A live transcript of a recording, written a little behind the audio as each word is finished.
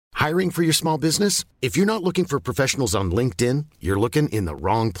Hiring for your small business? If you're not looking for professionals on LinkedIn, you're looking in the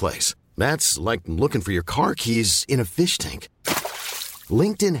wrong place. That's like looking for your car keys in a fish tank.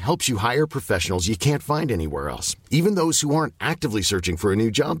 LinkedIn helps you hire professionals you can't find anywhere else, even those who aren't actively searching for a new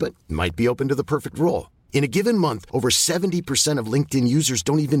job but might be open to the perfect role. In a given month, over 70% of LinkedIn users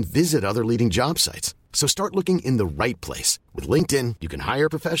don't even visit other leading job sites. So start looking in the right place. With LinkedIn, you can hire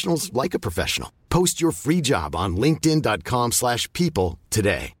professionals like a professional. Post your free job on linkedin.com/people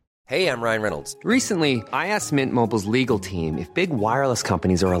today. Hey, I'm Ryan Reynolds. Recently, I asked Mint Mobile's legal team if big wireless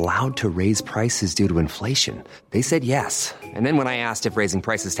companies are allowed to raise prices due to inflation. They said yes. And then when I asked if raising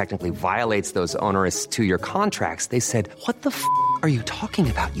prices technically violates those onerous two-year contracts, they said, what the f*** are you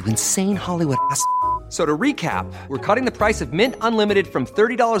talking about, you insane Hollywood ass f- So to recap, we're cutting the price of Mint Unlimited from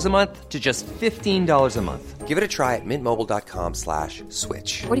 $30 a month to just $15 a month. Give it a try at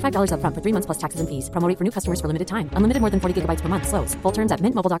mintmobile.com/switch. $45 up front for 3 months plus taxes and fees. Promo rate for new customers for limited time. Unlimited more than 40 gigabytes per month. Slows full terms at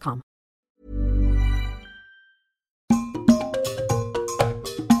mintmobile.com.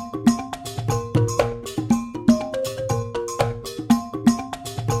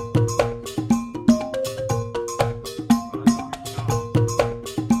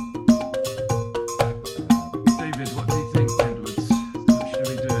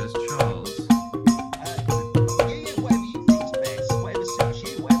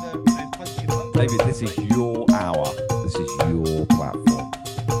 David, this is your hour. This is your platform.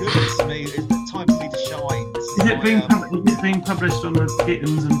 Goodness me, it's the time for me to shine. Is it being published on the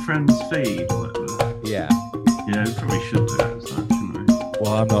Gittins and Friends feed? Or whatever? Yeah. Yeah, we probably should do it as that, shouldn't we?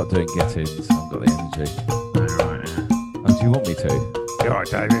 Well, I'm not doing get-ins. I haven't got the energy. Oh, right, yeah. Oh, do you want me to? You're right,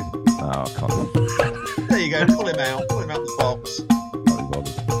 David. No, I can't. There you go, pull him out the box. Can't be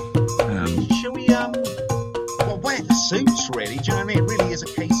bothered. Shall we, well, wear the suits, really? Do you know what I mean? It really is a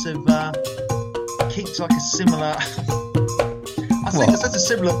case of, keeps like a similar... I think such a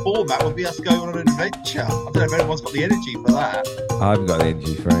similar format would be us going on an adventure. I don't know if anyone's got the energy for that. I haven't got the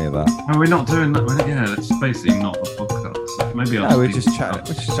energy for any of that. Are we not doing that? Yeah, it's basically not a podcast. Maybe I'll we're just chatting.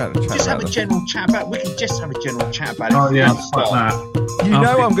 Just have a general chat about it. We can just have a general chat about it. Oh, yeah, Stop. like that. You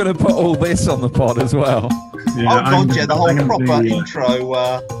know I'm going to put all this on the pod as well. Yeah, oh, God, yeah, the whole proper intro.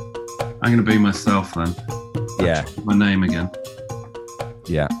 I'm going to be myself then. Yeah. My name again.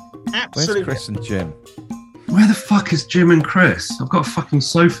 Yeah. Absolutely. Where's Chris and Jim? Where the fuck is Jim and Chris? I've got a fucking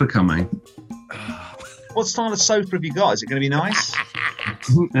sofa coming. What style of sofa have you got? Is it going to be nice?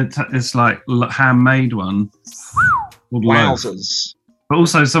 It's like a handmade one. Wowzers. But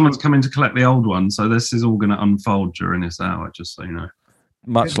also someone's coming to collect the old one, so this is all going to unfold during this hour, just so you know.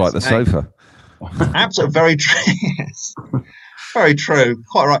 Much like the sofa. Absolutely, very true. Very true.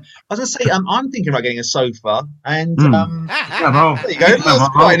 Quite right. I was going to say, I'm thinking about getting a sofa, and there you go. That's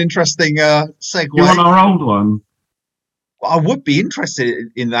quite an interesting segue. You want our old one? Well, I would be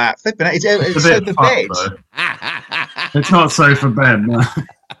interested in that. It's a sofa bed. It's not sofa bed. No.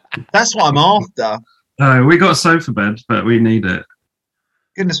 That's what I'm after. No, we got a sofa bed, but we need it.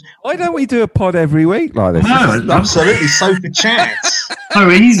 Goodness. Why don't we do a pod every week like this? No, absolutely. Sofa chats. So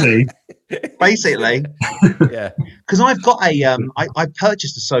easy. Basically. Yeah. Because I've got I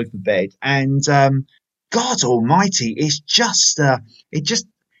purchased a sofa bed, and God almighty, it's just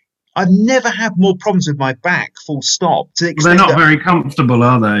I've never had more problems with my back, full stop. They're not very comfortable,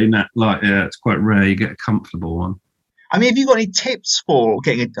 are they? Yeah, it's quite rare you get a comfortable one. I mean, have you got any tips for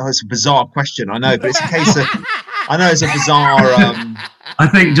getting it's a bizarre question, I know, but it's a case of, I know it's a bizarre... I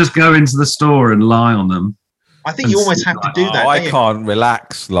think just go into the store and lie on them. I think you almost have to do that. I can't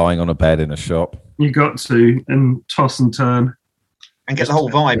relax lying on a bed in a shop. You got to, and toss and turn. And get the whole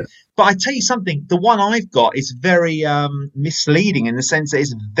vibe. But I tell you something, the one I've got is very misleading in the sense that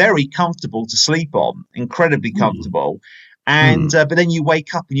it's very comfortable to sleep on, incredibly comfortable. And but then you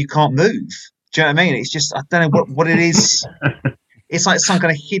wake up and you can't move. Do you know what I mean? It's just, I don't know what it is. It's like some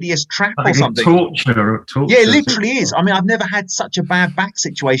kind of hideous trap or something. Torture. Yeah, it literally is. I mean, I've never had such a bad back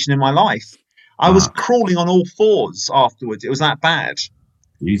situation in my life. I was crawling on all fours afterwards. It was that bad.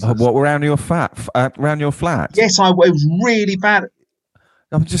 What, around your flat? Yes, it was really bad.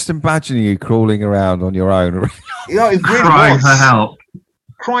 I'm just imagining you crawling around on your own. You know, it really Crying was. for help.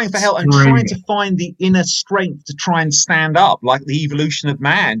 Crying for help and trying to find the inner strength to try and stand up, like the evolution of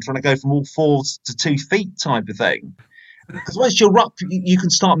man, trying to go from all fours to 2 feet type of thing. Because once you're up, you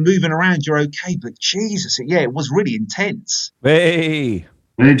can start moving around, you're okay. But Jesus, it was really intense. Hey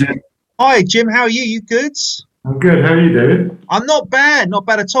Jim. Hi, Jim. How are you? You good? I'm good. How are you doing? I'm not bad. Not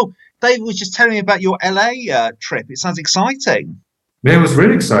bad at all. David was just telling me about your LA trip. It sounds exciting. Yeah, it was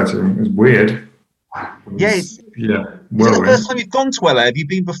really exciting. It was weird. Yeah. Is it the first time you've gone to LA? Have you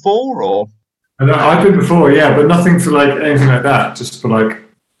been before, or? I've been before, yeah, but nothing for like anything like that. Just for like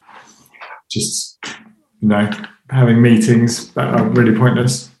just, having meetings that are really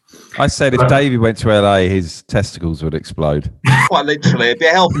pointless. I said if Davey went to LA, his testicles would explode. Quite literally. It'd be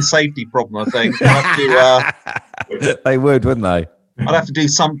a health and safety problem, I think. They would, wouldn't they? I'd have to do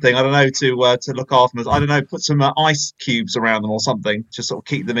something, I don't know, to look after them. I don't know, put some ice cubes around them or something, just sort of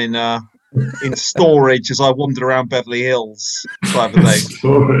keep them in storage as I wandered around Beverly Hills, type of thing.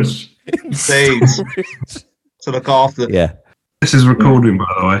 Storage. Indeed. To look after them. Yeah. This is recording, by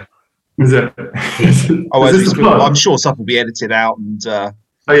the way. Is it? I'm sure stuff will be edited out and.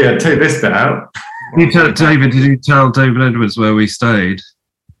 Oh yeah, take this bit out. Did you tell David Edwards where we stayed?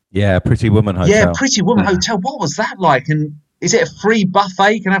 Yeah, Pretty Woman Hotel. Yeah, Pretty Woman Hotel. What was that like? And is it a free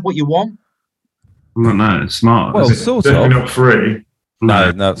buffet? You can have what you want? I don't know. It's smart. Well, sort of. Not free.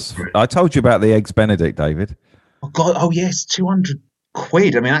 No, I told you about the Eggs Benedict, David. Oh God! Oh yes, £200.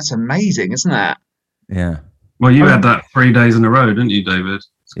 I mean, that's amazing, isn't that? Yeah. Well, you had that 3 days in a row, didn't you, David?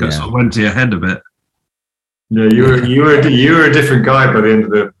 It sort of went to your head a bit. Yeah, you were a different guy by the end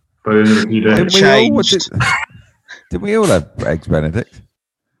of the few days. Did we all have Eggs Benedict?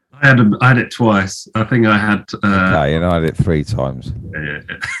 I had it twice. I think I had. Okay, and I had it 3 times. Yeah.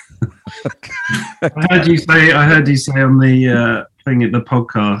 I heard you say on the thing at the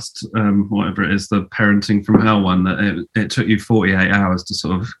podcast, whatever it is, the Parenting from Hell one, that it took you 48 hours to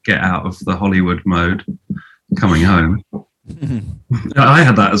sort of get out of the Hollywood mode coming home. I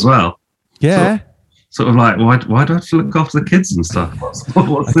had that as well. Yeah. Sort of like, why do I have to look after the kids and stuff?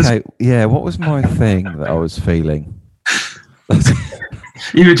 What's this? Yeah, what was my thing that I was feeling?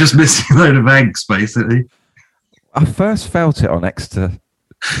 You were just missing a load of eggs, basically. I first felt it on Exeter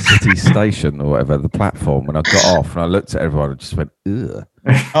City Station or whatever, the platform, when I got off and I looked at everyone and just went, ugh.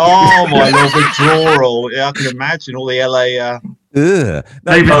 Oh, my Lord, withdrawal. Yeah, I can imagine all the LA... ugh.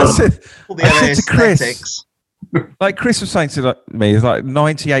 No, all the LA to Chris, aesthetics. like Chris was saying to me, it's like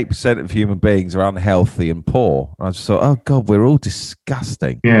 98% of human beings are unhealthy and poor. And I just thought, oh God, we're all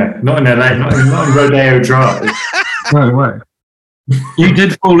disgusting. Yeah, not in LA, not in Rodeo Drive. No way. You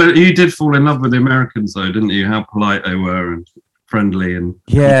did fall in love with the Americans, though, didn't you? How polite they were and friendly and.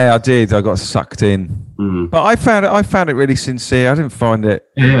 Yeah, I did. I got sucked in, but I found it really sincere. I didn't find it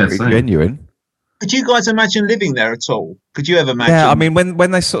genuine. Could you guys imagine living there at all? Could you ever imagine? Yeah, I mean, when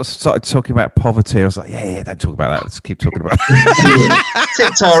they sort of started talking about poverty, I was like, yeah, don't talk about that. Let's keep talking about it.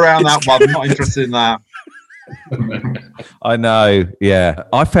 Tiptoe around that one. I'm not interested in that. I know. Yeah,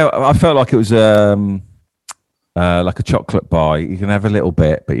 I felt like it was like a chocolate bar. You can have a little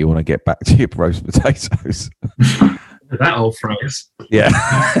bit, but you want to get back to your roast potatoes. That old phrase. Yeah.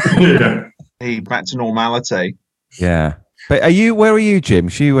 Yeah. Hey, back to normality. Yeah. But where are you,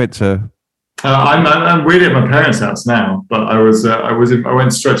 Jim? You went to. I'm really at my parents' house now, but I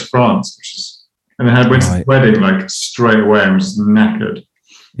went straight to France, and then I went to the wedding like straight away. I was just knackered.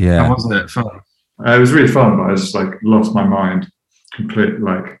 Yeah. How was it? Fun? It was really fun, but I just like lost my mind completely.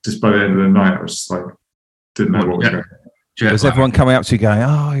 Like just by the end of the night, I was just like didn't know what was going on. Was everyone coming up to you going,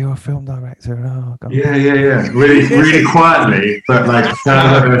 "Oh, you're a film director"? Oh, God. Yeah. Really quietly, but like,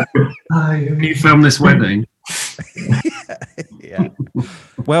 you filmed this wedding. Yeah.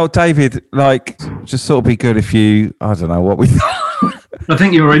 Well, David, like, just thought it'd be good if you, I don't know what we thought. I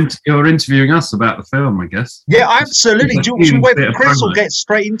think you were interviewing us about the film, I guess. Yeah, absolutely. Should we wait for Chris or get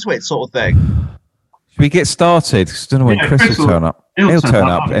straight into it, sort of thing? Should we get started? I don't know when Chris will turn up. He'll turn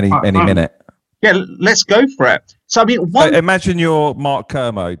up any minute. Yeah, let's go for it. So I mean, imagine you're Mark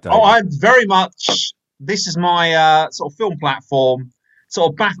Kermode, David. Oh, I'm very much. This is my sort of film platform.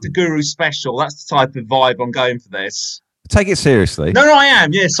 Sort of BAFTA Guru special. That's the type of vibe I'm going for this. Take it seriously. No, I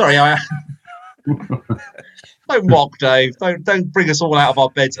am. Yeah, sorry, I am. Don't mock, Dave. Don't bring us all out of our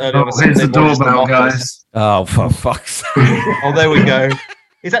beds early on a Sunday Here's the doorbell, guys. Oh, for fuck's sake. Oh, there we go.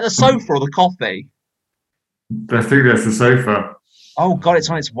 Is that the sofa or the coffee? I think that's the sofa. Oh, God, it's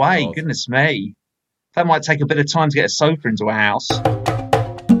on its way. Oh. Goodness me. That might take a bit of time to get a sofa into a house.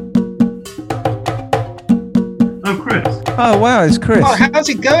 Oh, Chris. Oh, wow, it's Chris. Oh, how's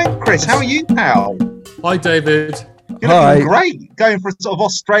it going, Chris? How are you, pal? Hi, David. You're looking great. Going for a sort of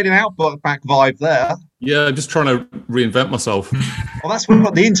Australian outback vibe there. Yeah, I'm just trying to reinvent myself. Well, that's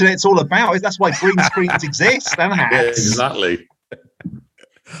what the internet's all about. That's why green screens exist and hats. Yeah, exactly.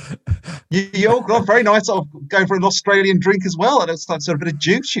 You're got very nice sort of going for an Australian drink as well. And it's like sort of a bit of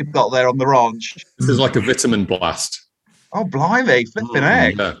juice you've got there on the ranch. This is like a vitamin blast. Oh, blimey. Flipping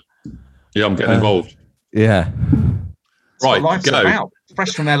egg. Yeah, I'm getting involved. Yeah. That's what life's about.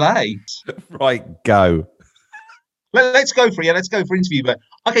 Fresh from LA. Right, go. Let's go for it. Yeah, let's go for interview. But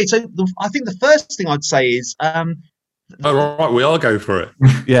okay, so I think the first thing I'd say is, oh right, we are go for it.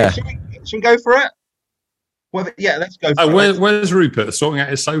 Yeah, should we go for it? Well, yeah, let's go. For it. Where's Rupert sorting out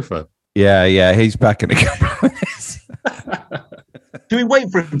his sofa? Yeah, he's back in a couple of minutes. Do we wait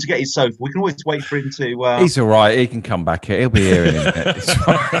for him to get his sofa? We can always wait for him to. He's all right. He can come back here. He'll be here in a minute.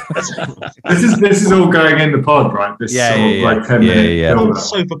 This is all going in the pod, right? This Yeah, sort of yeah, like 10 yeah, minute yeah. build-up.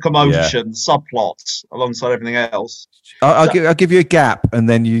 Sofa commotion, subplots alongside everything else. I'll give you a gap, and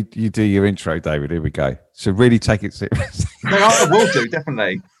then you do your intro, David. Here we go. So really take it seriously. No, I will do,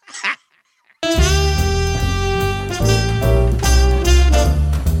 definitely.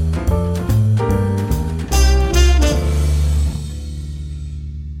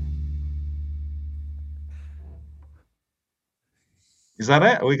 Is that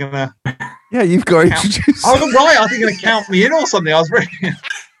it? Are we gonna? Yeah, you've got to introduce. Oh, right. I think you're gonna count me in or something. I was really.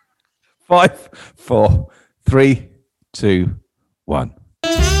 5, 4, 3, 2, 1.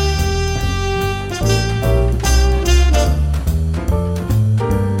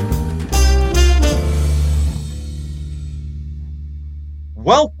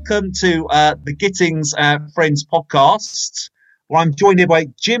 Welcome to the Gittings Friends podcast, where I'm joined here by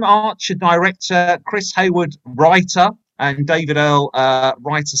Jim Archer, director, Chris Hayward, writer, and David Earl,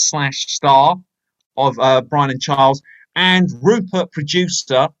 writer/star of Brian and Charles, and Rupert,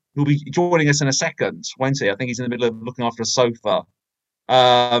 producer, who'll be joining us in a second, won't he? I think he's in the middle of looking after a sofa.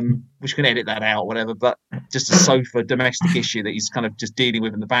 Which can edit that out, whatever, but just a sofa domestic issue that he's kind of just dealing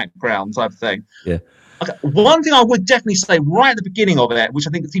with in the background type of thing. Yeah. Okay. One thing I would definitely say right at the beginning of it, which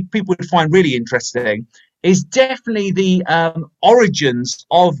I think people would find really interesting, is definitely the origins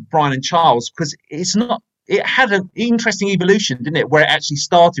of Brian and Charles, because it had an interesting evolution, didn't it, where it actually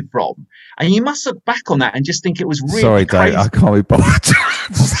started from. And you must look back on that and just think it was really Sorry, crazy. Dave, I can't be bothered.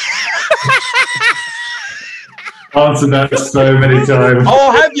 Answered that so many times.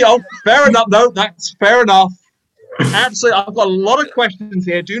 Oh, have you? Oh, fair enough. No, that's fair enough. Absolutely. I've got a lot of questions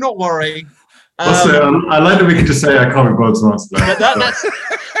here. Do not worry. Also, I like that we can just say I can't be bothered to answer that. That's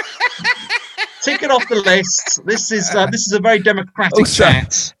tick it off the list. This is a very democratic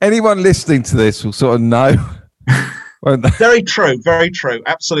chat. Anyone listening to this will sort of know. Won't they? Very true. Very true.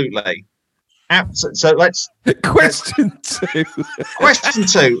 Absolutely. So Question 2. Question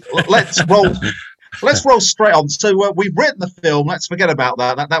 2. Let's roll. Let's roll straight on. So we've written the film. Let's forget about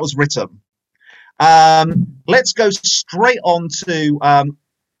that. That was written. Let's go straight on to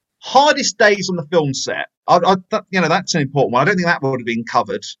hardest days on the film set. That's an important one. I don't think that would have been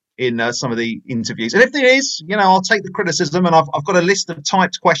covered in some of the interviews. And if there is, I'll take the criticism. And I've got a list of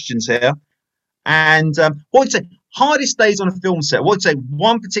typed questions here. And what would you say? Hardest days on a film set. What would you say?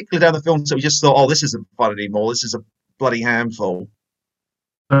 One particular day on the film set, we just thought, oh, this isn't fun anymore. This is a bloody handful.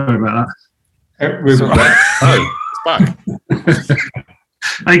 Sorry about that. It's back.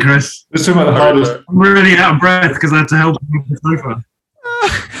 Hey, Chris. Let's talk about the hardest. I'm really out of breath because I had to help move the sofa.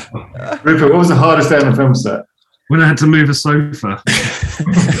 Rupert, what was the hardest day on the film set? When I had to move a sofa.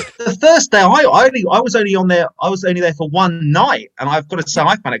 The first day, I was only there for one night, and I've got to say,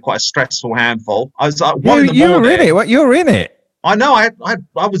 I found it quite a stressful handful. I was like, You were in it. What? You were in it. I know. I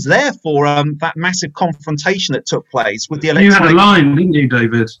was there for that massive confrontation that took place with the You electronic. had a line, didn't you,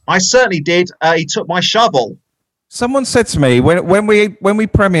 David? I certainly did. He took my shovel. Someone said to me when we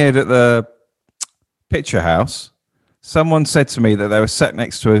premiered at the Picture House, someone said to me that they were sat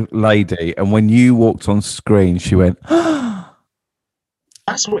next to a lady, and when you walked on screen, she went,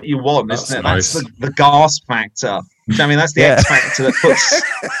 That's what you want, isn't it? Nice. That's the gasp factor. I mean, that's the X factor that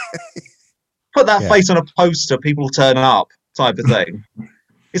put that face on a poster. People turn up, type of thing.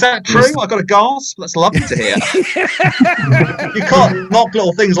 Is that true? I got a gasp. That's lovely to hear. You can't knock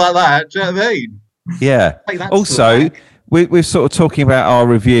little things like that. Do you know what I mean? yeah. Also, we're sort of talking about our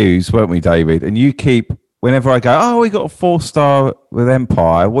reviews, weren't we, David? And you keep, whenever I go, oh, we got a 4-star with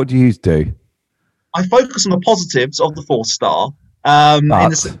Empire, what do you do? I focus on the positives of the 4-star.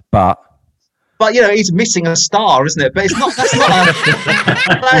 But he's missing a star, isn't it? But it's not.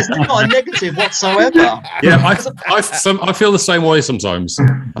 That's not a negative whatsoever. Yeah, I feel the same way sometimes.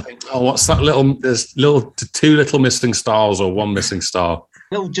 I think, oh, what's that there's two little missing stars or one missing star.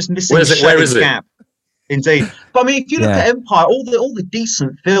 Little just missing. Where is it? Gap. Indeed. But I mean, if you look at Empire, all the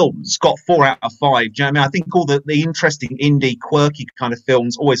decent films got 4 out of 5. Do you know what I mean? I think all the interesting indie, quirky kind of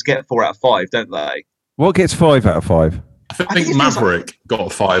films always get 4 out of 5, don't they? What gets 5 out of 5? I think Maverick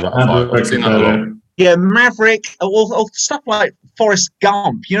got 5 out of 5. I've seen that a lot. Yeah, Maverick, or stuff like Forrest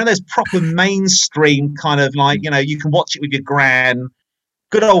Gump. There's proper mainstream kind of like, you can watch it with your gran.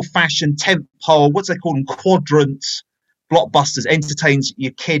 Good old-fashioned tentpole, what's they call them, quadrant blockbusters, entertains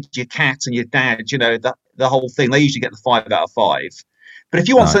your kid, your cat, and your dad, the whole thing. They usually get the 5 out of 5. But if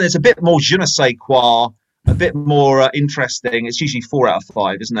you want something that's a bit more je ne sais quoi, a bit more interesting, it's usually 4 out of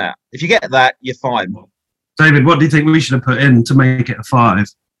 5, isn't it? If you get that, you're fine. David, what do you think we should have put in to make it a 5?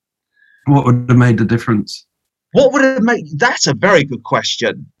 What would have made the difference? What would have made? That's a very good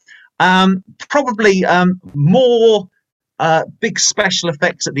question. Probably more big special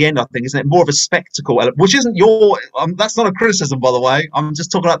effects at the end, I think, isn't it? More of a spectacle, which isn't your. That's not a criticism, by the way. I'm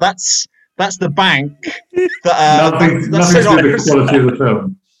just talking about that's the bank. Nothing to do with the quality of the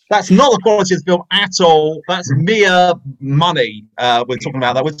film. That's not the quality of the film at all. That's mere money. We're talking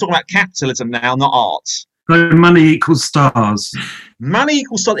about that. We're talking about capitalism now, not art. So money equals stars. Money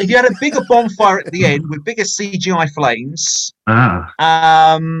equals stars. If you had a bigger bonfire at the end with bigger CGI flames.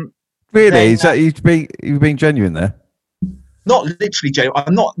 Really? Then, is that you've been genuine there? Not literally genuine.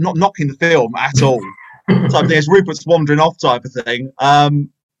 I'm not knocking the film at all. So there's Rupert's wandering off type of thing. I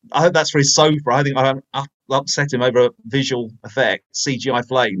hope that's very sober. I think I haven't upset him over visual effects, CGI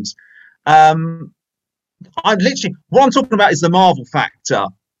flames. I'm literally, what I'm talking about is the Marvel factor.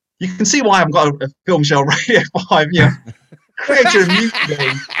 You can see why I haven't got a film show on Radio 5. Yeah, creator of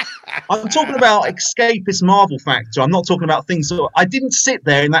mutiny. I'm talking about escapist Marvel factor. I'm not talking about things that I didn't sit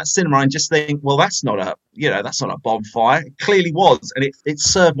there in that cinema and just think, well, that's not a bonfire. It clearly was, and it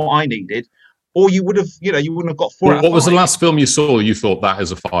served what I needed. Or you would have, you wouldn't have got 4 out of 5. What was the last film you saw? You thought that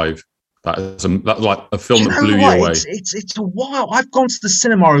is a 5. That's like a film that blew you away. It's a while. I've gone to the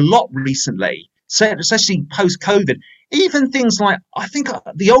cinema a lot recently, especially post-COVID. Even things like, I think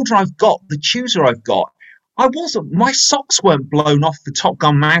the older I've got, the chooser I've got, my socks weren't blown off for Top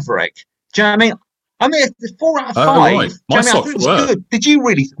Gun Maverick. Do you know what I mean? I mean, 4 out of 5. Right. My socks I think it was good. Did you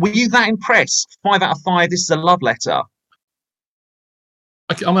really? Were you that impressed? 5 out of 5. This is a love letter.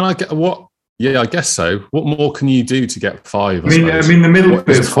 I get what. Yeah, I guess so. What more can you do to get 5? I mean, the middle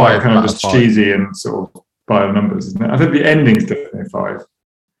bit is quite kind of just cheesy and sort of by the numbers, isn't it? I think the ending's definitely 5.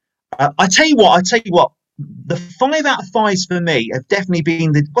 I tell you what. The 5 out of 5s for me have definitely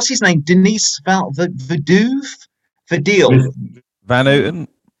been what's his name? Denis Villeneuve? Van Houten.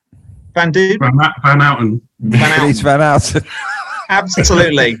 Van Houten. Denis Van Houten.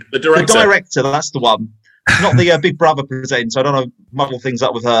 Absolutely. The director. That's the one. Not the Big Brother presenter. I don't want to muddle things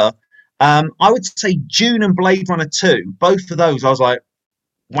up with her. I would say Dune and Blade Runner 2. Both of those, I was like,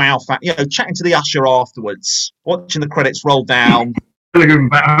 wow. Chatting to the usher afterwards, watching the credits roll down.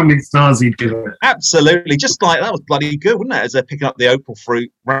 About how many stars he'd give it. Absolutely. Just like, that was bloody good, wasn't it? As they're picking up the Opal fruit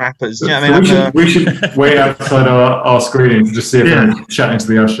wrappers. So, we should wait outside our screening to just see if they're chatting to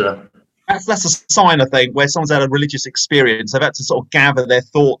the usher. That's a sign, I think, where someone's had a religious experience. They've had to sort of gather their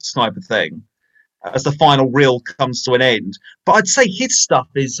thoughts type of thing as the final reel comes to an end. But I'd say his stuff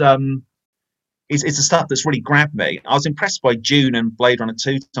is the stuff that's really grabbed me. I was impressed by Dune and Blade Runner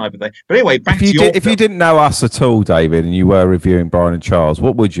 2 type of thing. But anyway, if you didn't know us at all, David, and you were reviewing Brian and Charles,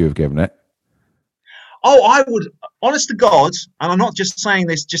 what would you have given it? Oh, I would, honest to God, and I'm not just saying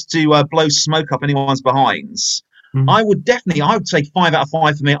this just to blow smoke up anyone's behinds. Mm-hmm. I would say 5 out of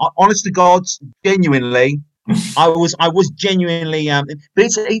 5 for me. Honest to God, genuinely, I was genuinely, but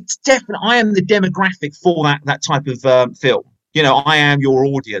it's definitely, I am the demographic for that type of film. I am your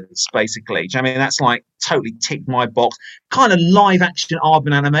audience, basically. Do you know what I mean? That's like totally ticked my box. Kind of live action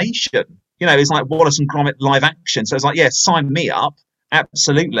urban animation. It's like Wallace and Gromit live action. So it's like, yeah, sign me up.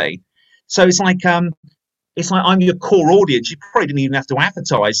 Absolutely. So it's like I'm your core audience. You probably didn't even have to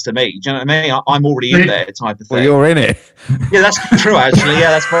advertise to me. Do you know what I mean? I'm already in there type of thing. Well, you're in it. Yeah, that's true, actually.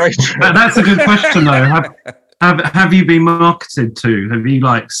 Yeah, that's very true. That's a good question, though. Have you been marketed to? Have you,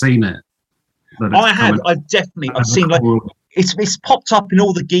 seen it? I've seen, it's popped up in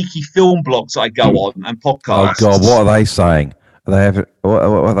all the geeky film blogs I go on and podcasts. Oh God, what are they saying? What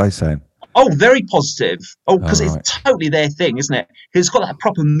are they saying? Oh, very positive. Oh, because it's totally their thing, isn't it? Because it's got that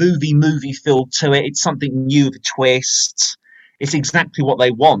proper movie feel to it. It's something new with a twist. It's exactly what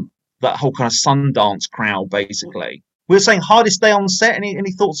they want. That whole kind of Sundance crowd, basically. We were saying hardest day on set.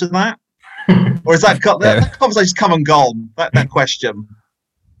 Any thoughts on that? Or is that conversation's come and gone? That question.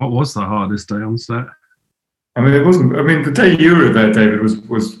 What was the hardest day on set? I mean, it wasn't. I mean, the day you were there, David,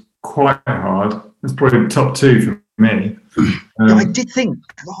 was quite hard. It's probably the top 2 for me. I did think.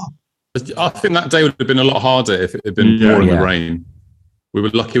 God. I think that day would have been a lot harder if it had been pouring the rain. We were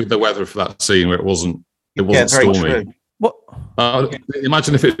lucky with the weather for that scene where it wasn't stormy. True. What?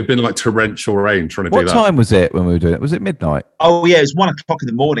 Imagine if it had been like torrential rain trying to do that. What time was it when we were doing it? Was it midnight? Oh yeah, it was 1 o'clock in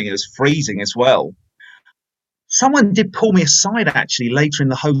the morning. It was freezing as well. Someone did pull me aside actually later in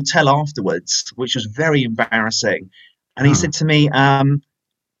the hotel afterwards, which was very embarrassing. And he said to me,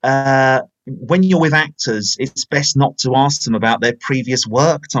 when you're with actors, it's best not to ask them about their previous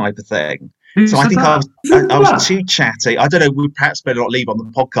work type of thing. So I think I was too chatty. I don't know, we perhaps better not leave on the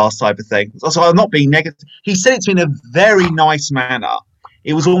podcast type of thing. So I'm not being negative. He said it to me in a very nice manner.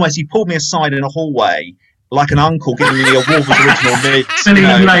 It was almost, he pulled me aside in a hallway like an uncle giving me a Wolver's original mix. And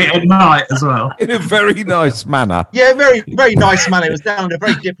even late at night as well. In a very nice manner. Yeah, very, very nice manner. It was done in a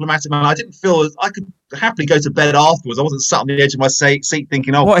very diplomatic manner. I didn't feel I could happily go to bed afterwards. I wasn't sat on the edge of my seat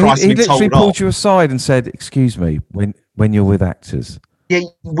thinking, "Oh, Christ, he I've been literally told pulled off." you aside and said, "Excuse me, when you're with actors." Yeah,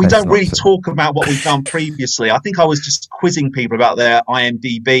 we That's don't not really so- talk about what we've done previously. I think I was just quizzing people about their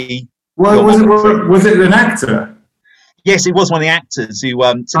IMDb. Well, was it an actor? Yes, it was one of the actors who.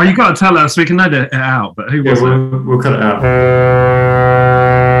 Oh, you got to tell us. We can edit it out. But who Yeah, was it? we'll cut it out.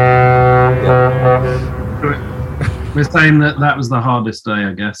 We're saying that was the hardest day,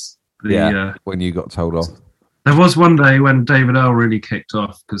 I guess. When you got told off. There was one day when David Earl really kicked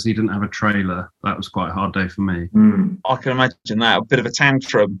off because he didn't have a trailer. That was quite a hard day for me. I can imagine that, a bit of a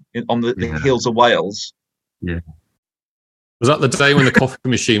tantrum on the hills of Wales. Yeah. Was that the day when the coffee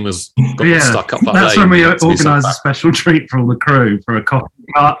machine got stuck up that That's lane? when we Had to be sent organised a back? special treat for all the crew for a coffee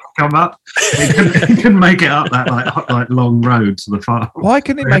cart to come up. He couldn't make it up that like long road to the farm Why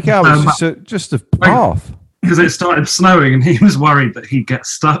couldn't he make it up? It's just a path. because it started snowing and he was worried that he'd get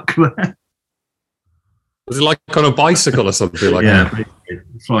stuck there. Was it like on a bicycle or something like that?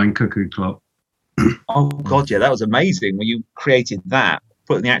 Flying cuckoo clock. Oh God, yeah, that was amazing when you created that,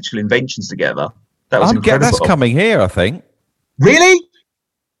 putting the actual inventions together. That was incredible. That's coming here, I think. Really?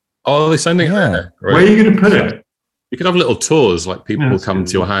 Oh, they're sending it there. Right. Where are you going to put it? You could have little tours, like people will come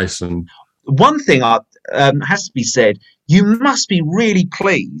to your house and. One thing has to be said: you must be really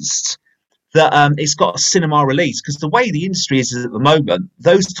pleased that it's got a cinema release, because the way the industry is at the moment,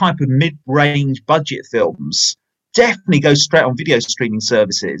 those type of mid-range budget films definitely go straight on video streaming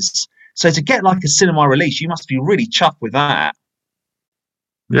services. So to get like a cinema release, you must be really chuffed with that.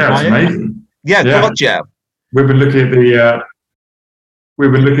 Yeah, it's amazing. Yeah, God, yeah. We've been looking at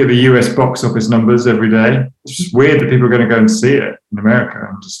the US box office numbers every day. It's just weird that people are going to go and see it in America.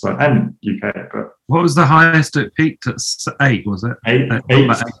 I'm just like, and UK, but What was the highest it peaked at? 8, was it? eight. About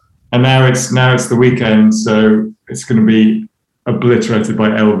 8. And now it's the weekend, so it's going to be obliterated by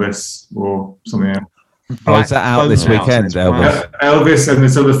Elvis or something else. Oh, is that out this weekend, Elvis? Elvis and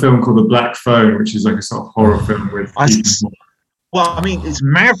this other film called The Black Phone, which is like a sort of horror film with. Well, I mean, it's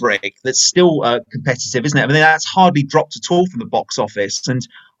Maverick that's still competitive, isn't it? I mean, that's hardly dropped at all from the box office. And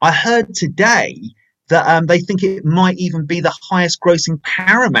I heard today that they think it might even be the highest grossing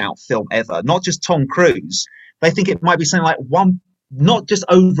Paramount film ever, not just Tom Cruise. They think it might be something like not just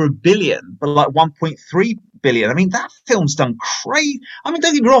over $1 billion, but like 1.3 billion. I mean, that film's done crazy. I mean,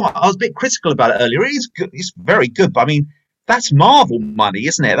 don't get me wrong, I was a bit critical about it earlier. It is good. It's very good, but I mean, that's Marvel money,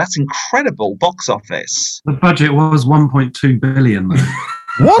 isn't it? That's incredible box office. The budget was 1.2 billion, though.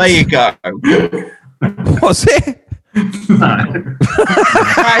 What? There you go. Was it?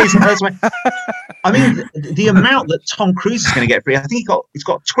 I mean, the amount that Tom Cruise is going to get for it, I think he's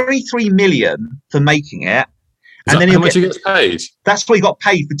got 23 million for making it. And then how much he gets paid? That's what he got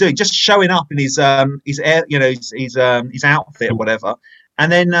paid for doing, just showing up in his outfit or whatever,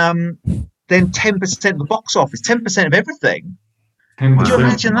 and then 10% of the box office, 10% of everything. Would you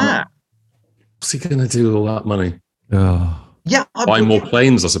imagine that? What's he going to do with all that money? Oh. Yeah, buy more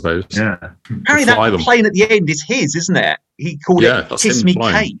planes, I suppose. Yeah. Apparently, that plane at the end is his, isn't it? He called it "Kiss Me,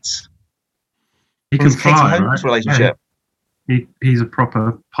 Kate." He can fly, right? Relationship. Yeah. He's a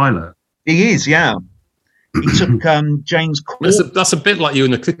proper pilot. He is, yeah. He took James Corbett. That's a bit like you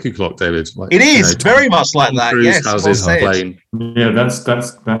in the Cuckoo Clock, David. Like, it is very much like that. Cruise Yes, has his plane. Yeah, that's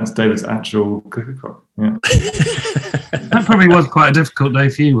David's actual Cuckoo Clock. Yeah. That probably was quite a difficult day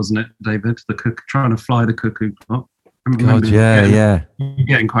for you, wasn't it, David? Trying to fly the Cuckoo Clock. God, yeah. You're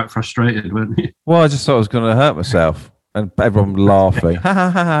getting quite frustrated, weren't you? Well, I just thought I was going to hurt myself, and everyone laughing, ha ha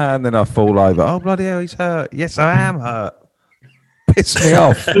ha ha, and then I fall over. Oh bloody hell, he's hurt. Yes, I am hurt. Piss me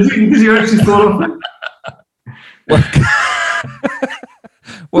off. Because you actually fall off.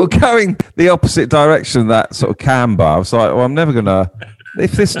 Well, going the opposite direction, that sort of camber, I was like, well, I'm never going to,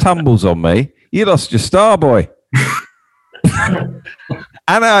 if this tumbles on me, you lost your star, boy. And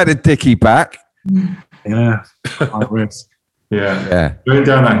I had a dicky back. Yeah, high risk. Yeah. Going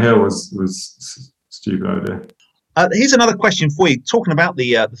down that hill was stupid idea. Here's another question for you. Talking about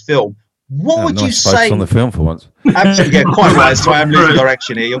the film, what would you say on the film for once? Absolutely, yeah, quite right. So I am losing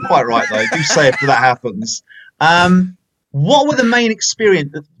direction here. You're quite right, though. Do say if that happens. What were the main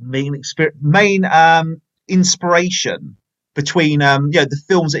inspiration between the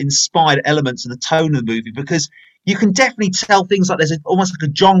films that inspired elements of the tone of the movie? Because you can definitely tell things like there's almost like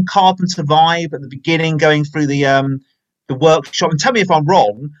a John Carpenter vibe at the beginning, going through the workshop. And tell me if I'm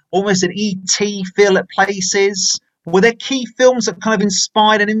wrong. Almost an E.T. feel at places. Were there key films that kind of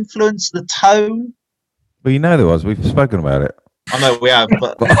inspired and influenced the tone? Well, there was. We've spoken about it. I know we have,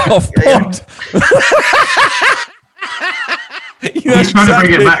 but off pod. He's trying to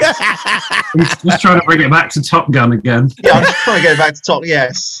bring it back. He's just trying to bring it back to Top Gun again. Yeah, I'm just trying to get back to top.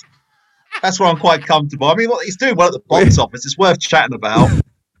 Yes, that's where I'm quite comfortable. I mean, what he's doing well at the box office. It's worth chatting about.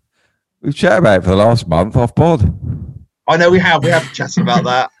 We've chatted about it for the last month off pod. I know we have chatted about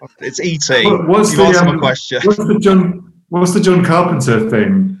that. It's E.T. What's You've answered my question. What's the John Carpenter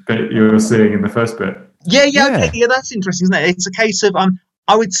thing that you were seeing in the first bit? Yeah, okay, that's interesting, isn't it? It's a case of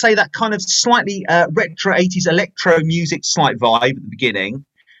I would say that kind of slightly retro 80s electro music slight vibe at the beginning,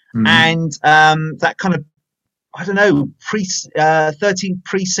 and that kind of, I don't know, 13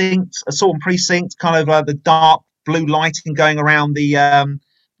 precinct, assault and precinct, kind of the dark blue lighting going around the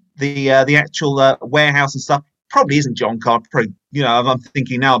actual warehouse and stuff. Probably isn't John Carpenter. You know, I'm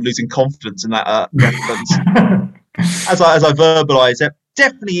thinking now, I'm losing confidence in that reference as I verbalise it.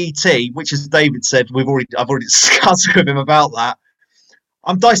 Definitely E.T., which, as David said, I've already discussed with him about that.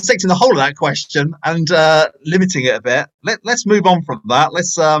 I'm dissecting the whole of that question and limiting it a bit. Let's move on from that.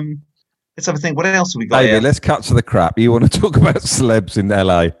 Let's have a think. What else have we got? David, here? let's cut to the crap. You want to talk about celebs in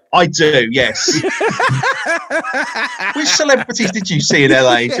LA? I do, yes. Which celebrities did you see in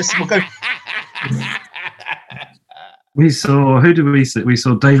LA? We'll go. We saw, who did we see? We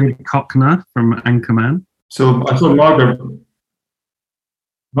saw David Koechner from Anchorman. So I saw Margot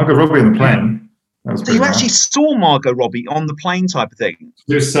Robbie on the plane. So you actually saw Margot Robbie on the plane type of thing?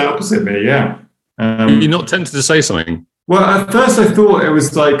 She was sat opposite me, yeah. You're not tempted to say something? Well, at first I thought it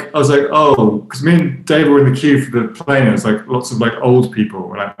was like, I was like, oh, because me and Dave were in the queue for the plane. It was like lots of like old people.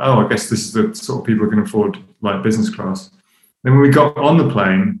 We're like, oh, I guess this is the sort of people who can afford like business class. Then when we got on the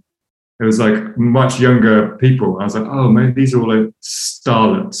plane, it was like much younger people. I was like, oh, maybe these are all like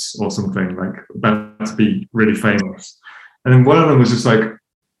starlets or something, like about to be really famous. And then one of them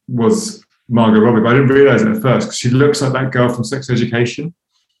was Margot Robbie, but I didn't realise it at first because she looks like that girl from Sex Education.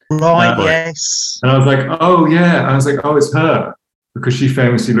 Right, yes. And I was like, oh, yeah. I was like, oh, it's her because she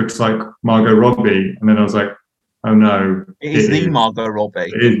famously looks like Margot Robbie. And then I was like, oh, no. It is the Margot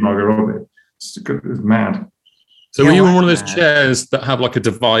Robbie. It is Margot Robbie. It's mad. So were you in one of those chairs that have like a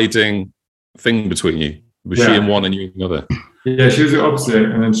dividing thing between you? Was she in one and you in the other? Yeah, she was the opposite.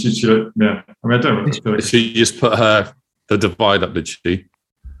 And then she yeah. I mean, I don't really feel like she just put the divide up, did she?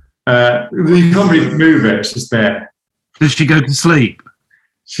 you can't really move it. It's just there. Did she go to sleep?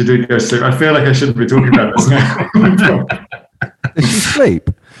 She did go to sleep. I feel like I shouldn't be talking about this now. Did she sleep?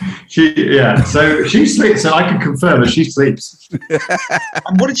 So she sleeps. So I can confirm that she sleeps.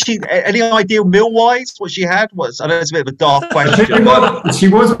 And what did she? Any idea meal-wise what she had? I know it's a bit of a dark question. She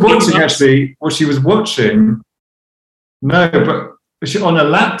was watching actually. What she was watching? No, but she on a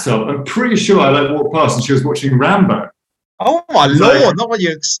laptop. I'm pretty sure I walked past and she was watching Rambo. Oh my lord! Not what you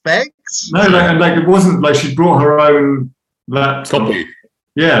expect. No, it wasn't like she brought her own laptop. Copy.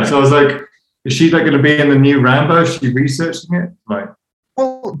 Yeah, so I was like, is she going to be in the new Rambo? Is she researching it?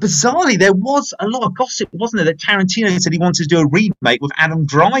 Well, bizarrely, there was a lot of gossip, wasn't there, that Tarantino said he wanted to do a remake with Adam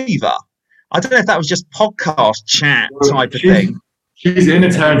Driver. I don't know if that was just podcast chat type of thing. She's in a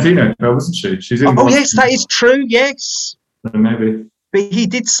Tarantino film, wasn't she? She's in. Oh, yes, that is true. Yes. Maybe. But he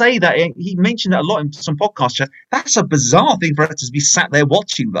did say that. He mentioned that a lot in some podcast chat. That's a bizarre thing for us to be sat there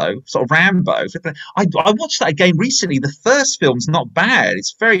watching, though, sort of Rambo. I watched that again recently. The first film's not bad.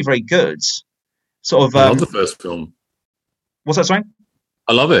 It's very, very good. Sort of. I love the first film. What's that, sorry?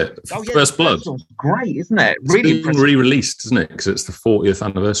 I love it. First Blood. Great, isn't it? Really it's been re-released, isn't it? Because it's the 40th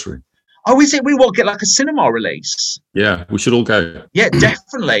anniversary. Oh, is it? We will get like a cinema release. Yeah, we should all go. Yeah,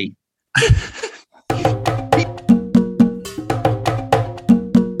 definitely.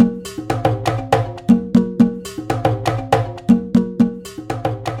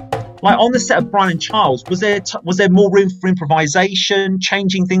 Like on the set of Brian and Charles, was there more room for improvisation,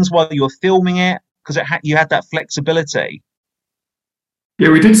 changing things while you were filming it? Because you had that flexibility. Yeah,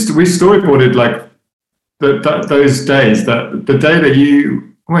 we did. We storyboarded like those days. That the day that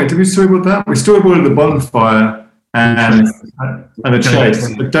you did we storyboard that? We storyboarded the bonfire and the chase.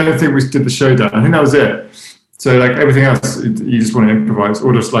 I don't think we did the showdown. I think that was it. So like everything else, you just want to improvise,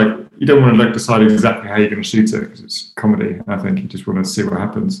 or just like you don't want to decide exactly how you're going to shoot it because it's comedy. I think you just want to see what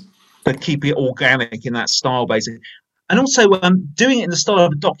happens. But keep it organic in that style, basically. And also, doing it in the style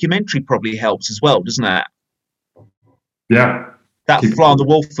of a documentary probably helps as well, doesn't it? Yeah. That Fly on the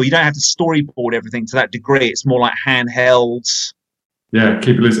Wall for you don't have to storyboard everything to that degree. It's more like handheld. Yeah,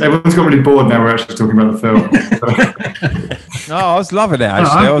 keep it loose. Everyone's got really bored now. We're actually talking about the film. No, I was loving it.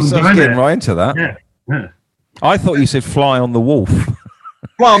 Actually, I was getting right into that. Yeah. I thought you said Fly on the Wolf.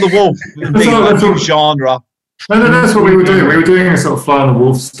 Fly on the Wolf, being a new genre. No, that's what we were doing. We were doing a sort of Fly on the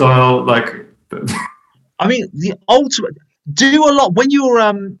Wolf style, like. I mean, the ultimate. do a lot when you're.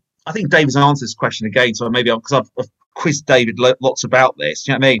 I think David's answered this question again, so maybe because I've quizzed David lots about this.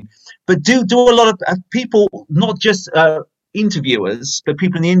 You know what I mean? But do a lot of people, not just interviewers, but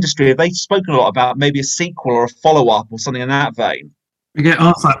people in the industry, have they spoken a lot about maybe a sequel or a follow-up or something in that vein? We get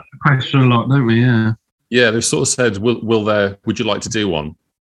asked that question a lot, don't we? Yeah. Yeah, they've sort of said, would you like to do one?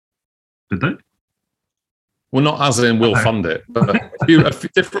 Did they? Well, not as in we'll fund it, but a few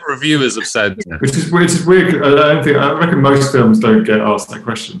different reviewers have said. Which is weird. I reckon most films don't get asked that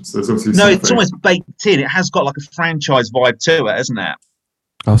question. So there's obviously no, it's almost baked in. It has got like a franchise vibe to it, hasn't it?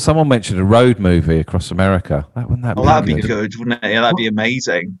 Oh, someone mentioned a road movie across America. That'd be good, wouldn't it? Yeah, that'd be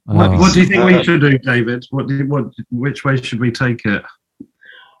amazing. What do you think we should do, David? Which way should we take it?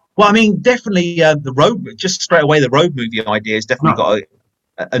 Well, I mean, definitely the road. Just straight away, the road movie idea has definitely got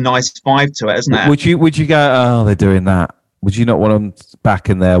a nice vibe to it, hasn't it? Would you go? Oh, they're doing that. Would you not want them back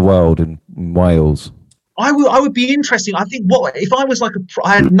in their world in Wales? I would be interesting. I think if I was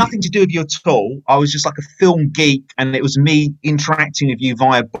I had nothing to do with you at all. I was just like a film geek, and it was me interacting with you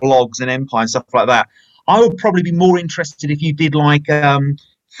via blogs and Empire and stuff like that. I would probably be more interested if you did like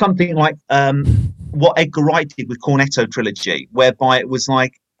something like what Edgar Wright did with Cornetto trilogy, whereby it was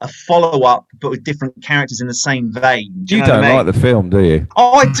like a follow-up but with different characters in the same vein. You don't like the film, do you?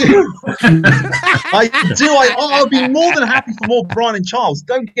 Oh, I do. I do. I'll be more than happy for more Brian and Charles.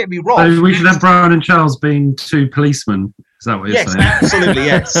 Don't get me wrong. So we should have Brian and Charles being two policemen. Is that what you're saying? Yes, absolutely,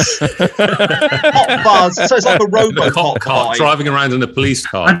 yes. Hot buzz. So it's like a RoboCop car driving around in a police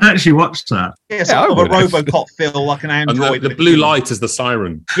car. I'd actually watched that. Yeah, it's like a RoboCop feel, like an android. And the blue light is the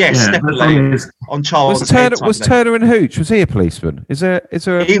siren. Yes, definitely. On Charles. Was Turner and Hooch? Was he a policeman? Is there? He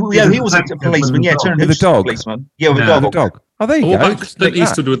was a policeman. Yeah, Turner and Hooch with a dog. Policeman. Yeah, with a dog. Oh, there you go. What about Clint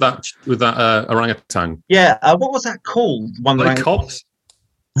Eastwood with that orangutan? Yeah, what was that called? One like cops.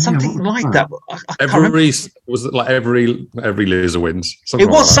 Something like that. Was it like every loser wins? It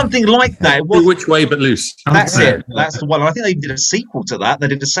was something like that. It was Which Way But Loose. That's it. That's the one. I think they did a sequel to that. They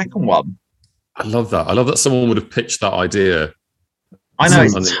did a second one. I love that. I love that someone would have pitched that idea. I know,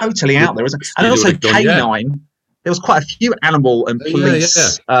 it's totally out there, isn't it? And also K9. There was quite a few animal and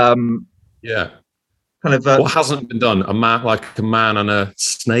police. Kind of. What hasn't been done? A man and a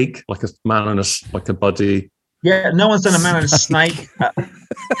snake, like a buddy. Yeah, no one's done a man and a snake.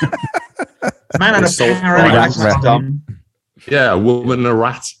 Man and a parrot. That's done. Yeah, a woman and a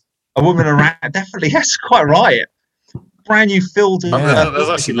rat. A woman and a rat. Definitely, that's quite right. Brand new field. There's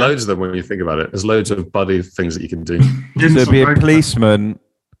actually loads of them when you think about it. There's loads of buddy things that you can do. So there'd be a policeman,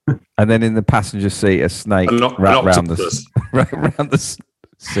 and then in the passenger seat, a snake wrapped around the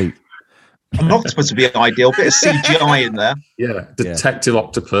seat. An octopus would be ideal. Bit of CGI in there. Yeah, Detective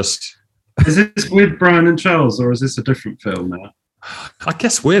Octopus. Is this with Brian and Charles, or is this a different film now? I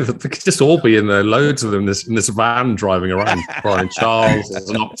guess they could just all be in there. Loads of them in this van driving around. Brian and Charles, there's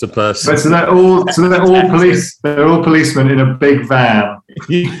an octopus. So they're all police. They're all policemen in a big van.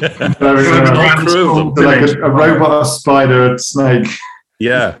 Yeah. Like a robot, a spider, a snake.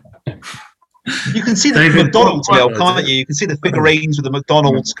 Yeah. You can see the McDonald's mill, can't you? You can see the figurines with the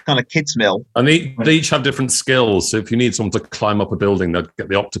McDonald's kind of kids mill. And they each have different skills. So if you need someone to climb up a building, they'll get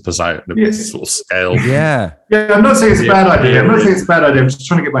the octopus out and sort of scale. Yeah. Yeah, I'm not saying it's a bad idea. I'm just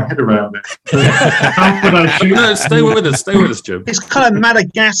trying to get my head around it. No, stay with us, Jim. It's kind of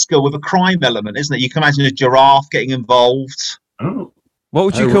Madagascar with a crime element, isn't it? You can imagine a giraffe getting involved. Oh. What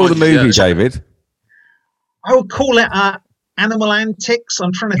would you call the movie, David? I would call it Animal Antics.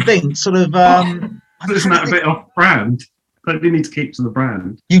 I'm trying to think. Sort of. Isn't that a bit off brand? Don't you need to keep to the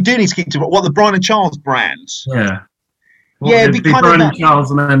brand? You do need to keep to the Brian and Charles brand. Yeah. It'd be kind Brian and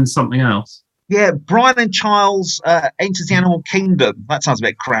Charles and then something else. Yeah, Brian and Charles enters the animal kingdom. That sounds a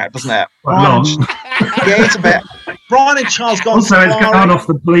bit crap, doesn't it? Yeah, it's a bit. Brian and Charles go on also, it's gone off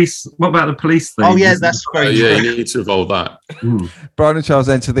the police. What about the police thing? Oh yeah, that's very true. You need to evolve that. Brian and Charles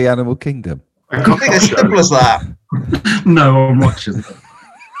enter the animal kingdom. I think it's simple as that. No, I'm watching.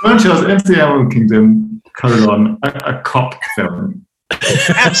 Brian and Charles enter the animal kingdom, a cop film.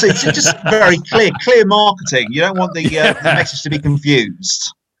 Absolutely, just very clear marketing. You don't want the message to be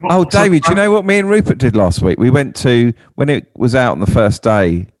confused. Oh, David, do you know what me and Rupert did last week? We went to, when it was out on the first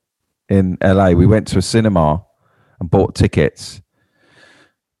day in LA, we went to a cinema and bought tickets,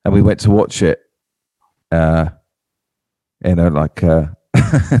 and we went to watch it. Oh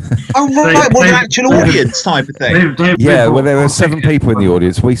right, an actual audience type of thing. Yeah, well, there were 7 people in the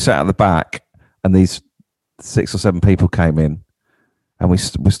audience. We sat at the back, and these 6 or 7 people came in, and we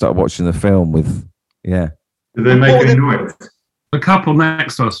started watching the film with. Did they make any noise? The couple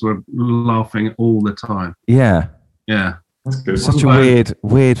next to us were laughing all the time. Yeah. Yeah. That's good. Such a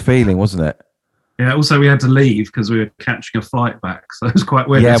weird feeling, wasn't it? Yeah. Also, we had to leave because we were catching a flight back, so it was quite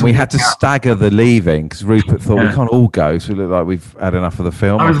weird. Yeah, we had to stagger the leaving because Rupert thought we can't all go, so we look like we've had enough of the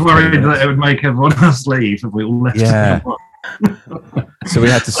film. I was worried that it would make everyone else leave if we all left. Yeah. So we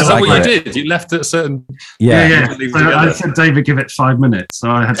had to Is that stagger what you it. did? You left at a certain. Yeah. Leave So together. I said, David, give it 5 minutes.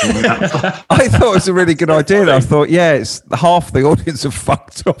 So I had to wait out. I thought it was a really good idea. I thought, it's half the audience have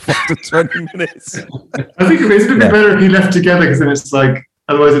fucked off after 20 minutes. I think it would be better if you left together because then it's like,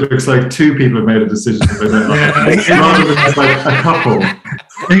 otherwise it looks like two people have made a decision. Rather than just like a couple.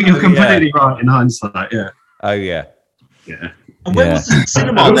 You're completely right in hindsight. Yeah. Oh, yeah. Yeah. And when was the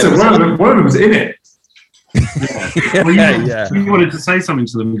cinema? Also, then? Was one it- of them was in it. Well, you wanted to say something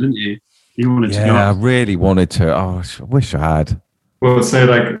to them, didn't you? You wanted to go. Yeah, I really wanted to. Oh, I wish I had. Well, say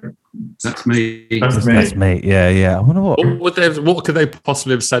like, That's me. that's me. That's me. Yeah. I wonder what. What could they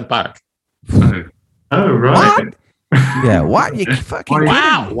possibly have said back? So, Oh, right. What? Yeah, what? You fucking.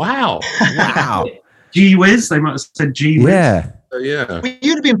 Wow. Wow. Gee whiz. They might have said gee whiz. Yeah. Yeah. Well,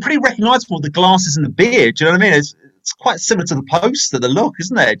 you'd have been pretty recognisable with the glasses and the beard. Do you know what I mean? It's quite similar to the poster, the look,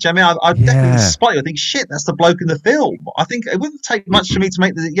 isn't it? Do you know what I mean? I definitely spot you. I think, shit, that's the bloke in the film. I think it wouldn't take much for me to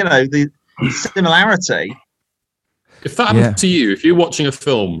make the similarity. If that happened to you, if you're watching a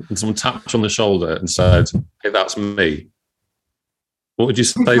film and someone tapped you on the shoulder and said, "Hey, that's me," what would you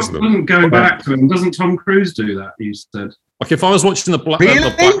say to them? Going back to him, doesn't Tom Cruise do that? You said. Like if I was watching the Black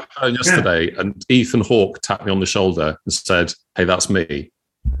Phone yesterday and Ethan Hawke tapped me on the shoulder and said, "Hey, that's me."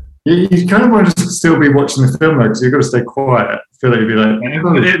 You kind of want to still be watching the film though, because you've got to stay quiet. I feel like you'd be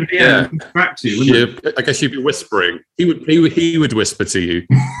like, back to you. I guess you'd be whispering. He would whisper to you,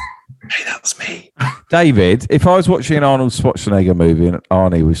 "Hey, that's me." David, if I was watching an Arnold Schwarzenegger movie and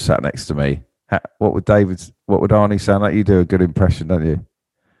Arnie was sat next to me, what would Arnie sound like? You do a good impression, don't you?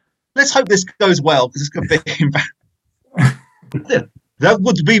 Let's hope this goes well because it's going to be. That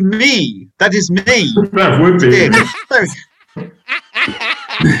would be me. That is me. That would be.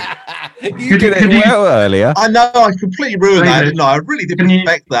 You did it well earlier. I know, I completely ruined that, didn't I? I really didn't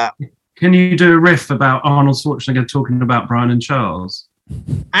expect that. Can you do a riff about Arnold Schwarzenegger talking about Brian and Charles?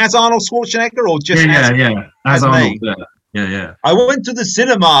 As Arnold Schwarzenegger or just as Arnold? Me? Yeah. I went to the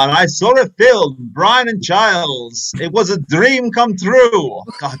cinema and I saw a film, Brian and Charles. It was a dream come true.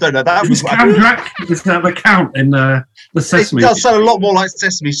 I don't know. That was Is that the Count in the Sesame? It does sound a lot more like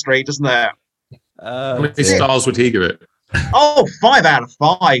Sesame Street, doesn't it? How many stars would he give it? Oh, 5 out of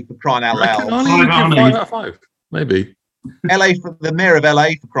 5 for crying out loud. 5 out of 5, maybe. LA, for the mayor of LA,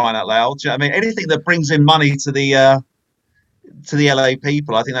 for crying out loud. Do you know what I mean, anything that brings in money to the LA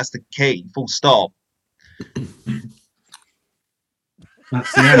people, I think that's the key. Full stop.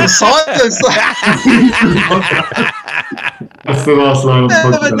 That's the end. Silence. That's the last line of the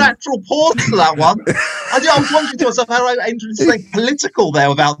There's a podcast. natural pause to that one. I was wondering to myself how I entered into something political there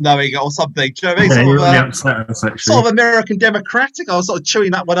without knowing it or something. Do you know what I mean? Really upset us, actually. Sort of American Democratic. I was sort of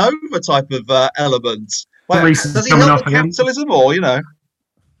chewing that one over type of element. Like, does he help with capitalism or, you know?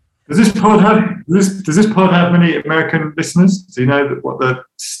 Does this pod have many American listeners? Do you know what the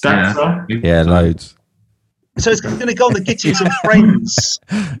stats are? Yeah, loads. So it's going to go on the Gittins and Friends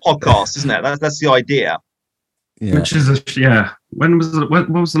podcast, isn't it? That's the idea. Yeah. Which is when was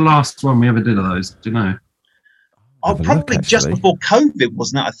the last one we ever did of those? Do you know? Oh, probably just before COVID,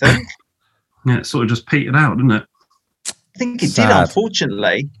 wasn't it? I think. Yeah, it sort of just petered out, didn't it? I think it did,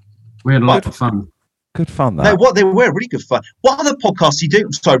 unfortunately. We had a lot of fun. Good fun, that. No, they were really good fun. What other podcasts do you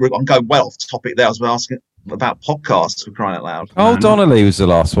do? Sorry, I'm going well off topic there. I was asking about podcasts, for crying out loud. Oh, Donnelly was the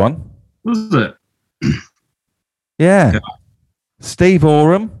last one. Was it? Yeah. Steve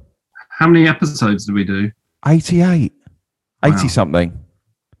Oram. How many episodes did we do? 88. Wow. 80 something.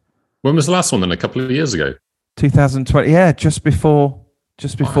 When was the last one then? A couple of years ago? 2020. Yeah, just before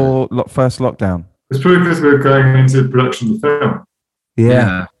first lockdown. It's probably because we were going into production of the film.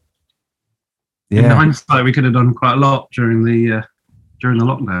 Yeah. In hindsight, we could have done quite a lot during the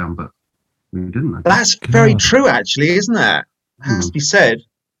lockdown, but we didn't. That's very true, actually, isn't it? It has to be said.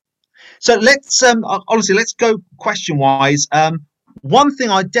 So let's honestly, let's go question wise. One thing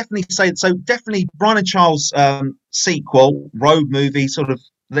I definitely say, so definitely Brian and Charles sequel, road movie, sort of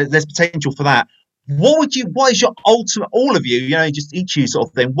there's potential for that. What is your ultimate, all of you, just each you sort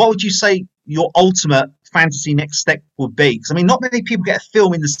of thing, what would you say your ultimate fantasy next step would be? Because I mean, not many people get a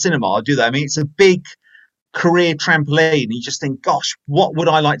film in the cinema, do they? I mean, it's a big career trampoline. You just think, gosh, what would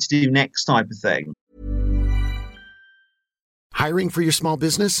I like to do next type of thing? Hiring for your small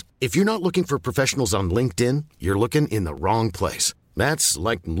business? If you're not looking for professionals on LinkedIn, you're looking in the wrong place. That's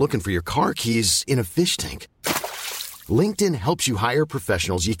like looking for your car keys in a fish tank. LinkedIn helps you hire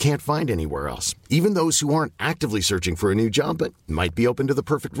professionals you can't find anywhere else, even those who aren't actively searching for a new job but might be open to the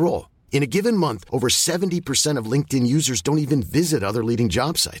perfect role. In a given month, over 70% of LinkedIn users don't even visit other leading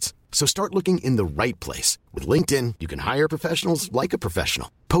job sites. So start looking in the right place. With LinkedIn, you can hire professionals like a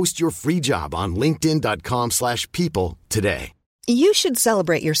professional. Post your free job on linkedin.com/people today. You should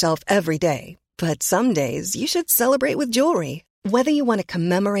celebrate yourself every day, but some days you should celebrate with jewelry. Whether you want to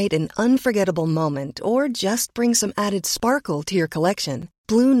commemorate an unforgettable moment or just bring some added sparkle to your collection,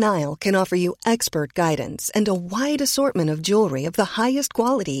 Blue Nile can offer you expert guidance and a wide assortment of jewelry of the highest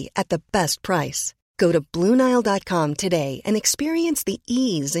quality at the best price. Go to BlueNile.com today and experience the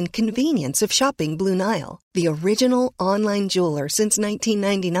ease and convenience of shopping Blue Nile, the original online jeweler since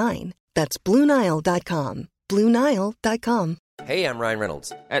 1999. That's BlueNile.com. BlueNile.com. Hey, I'm Ryan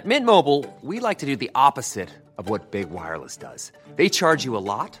Reynolds. At Mint Mobile, we like to do the opposite of what Big Wireless does. They charge you a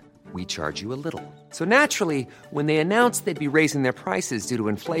lot, we charge you a little. So naturally, when they announced they'd be raising their prices due to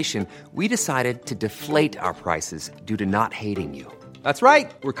inflation, we decided to deflate our prices due to not hating you. That's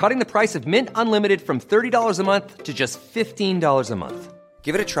right. We're cutting the price of Mint Unlimited from $30 a month to just $15 a month.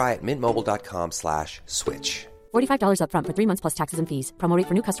 Give it a try at mintmobile.com/switch. $45 up front for 3 months plus taxes and fees. Promo rate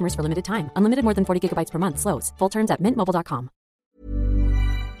for new customers for limited time. Unlimited more than 40 gigabytes per month. Slows full terms at mintmobile.com.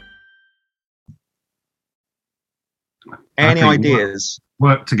 Any ideas?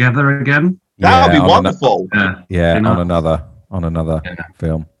 Work together again? That would be wonderful. On another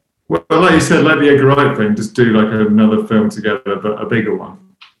film. Well, like you said, like the Edgar Wright thing, just do like another film together, but a bigger one.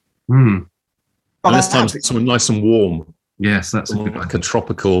 And this time, something nice and warm. Yes, that's like a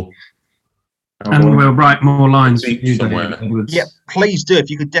tropical. And we'll write more lines for you somewhere. Yeah, please do. If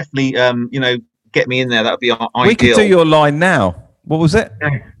you could definitely, get me in there, that would be ideal. We could do your line now. What was it?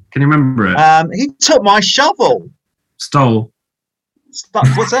 Yeah. Can you remember it? He took my shovel. Stole.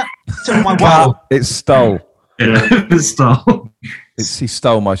 What's that? Took my It's stole. Yeah, stole. He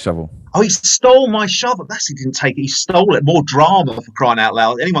stole my shovel. Oh, he stole my shovel. He didn't take it. He stole it. More drama, for crying out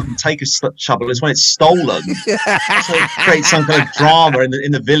loud. Anyone can take a shovel. It's when it's stolen. So it creates some kind of drama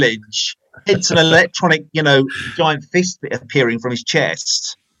in the village. It's an electronic, giant fist appearing from his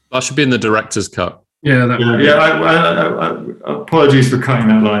chest. That should be in the director's cut. Yeah, I apologies for cutting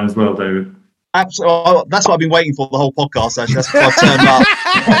that line as well, David. Absolutely. That's what I've been waiting for the whole podcast. Actually, that's why I turned up.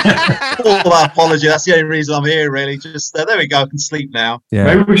 All that apology. That's the only reason I'm here. Really, just there we go. I can sleep now. Yeah.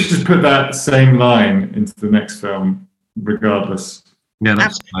 Maybe we should just put that same line into the next film, regardless. Yeah,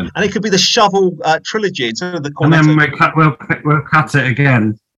 that's fine. And it could be the shovel trilogy instead of the. And then we'll cut it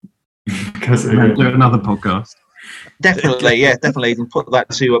again. Because and then do another podcast. Definitely, yeah, definitely. And put that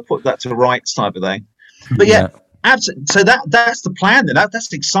to rights type of thing. But yeah. Absolutely. So that's the plan. Then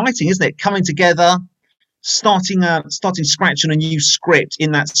that's exciting, isn't it? Coming together, starting scratch on a new script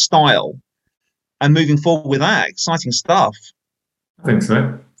in that style, and moving forward with that. Exciting stuff. I think so.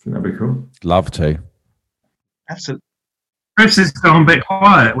 I think that'd be cool. Love to. Absolutely. Chris has gone a bit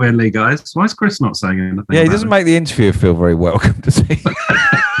quiet, weirdly, guys. Why is Chris not saying anything? Yeah, he doesn't make the interview feel very welcome, does he?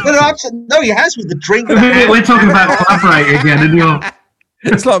 No, he has with the drink. We're talking about collaborating again, and you're.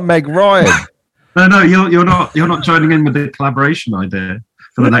 It's like Meg Ryan. No, you're not joining in with the collaboration idea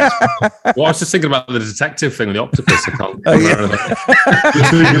for the next. Well, I was just thinking about the detective thing, the octopus. I can't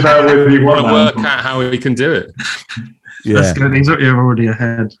Think about whether you want to work out how we can do it. That's good. You're already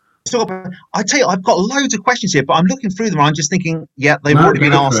ahead. So I tell you, I've got loads of questions here, but I'm looking through them. I'm just thinking, they've already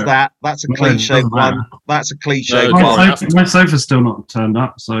been asked that. That's a cliche one. That's a cliche one. My sofa's still not turned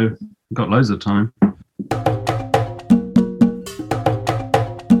up, so I've got loads of time.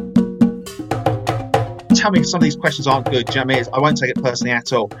 Tell me if some of these questions aren't good, Jamie. I won't take it personally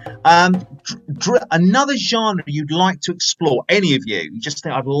at all. Another genre you'd like to explore, any of you? You just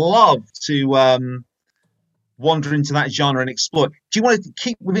think I'd love to wander into that genre and explore it. Do you want to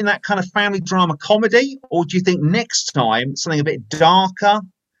keep within that kind of family drama comedy, or do you think next time something a bit darker?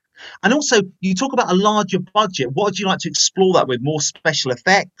 And also, you talk about a larger budget. What would you like to explore that with? More special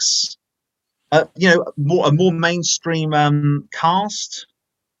effects? A more mainstream cast?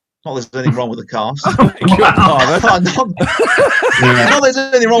 Not that there's anything wrong with the cast. Not there's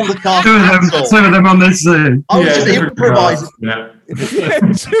anything wrong with the cast. Two of them on the Zoom. I was just improvising.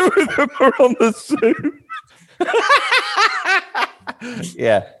 Two of them are on the Zoom.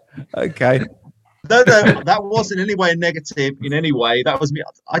 Yeah. Okay. No, that wasn't in any way a negative in any way. That was me.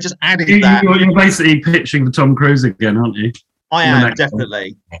 I just added that. You're basically pitching the Tom Cruise again, aren't you? I am,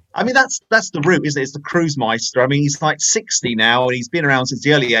 definitely. I mean, that's the route, isn't it? It's the Cruise Meister. I mean, he's like 60 now, and he's been around since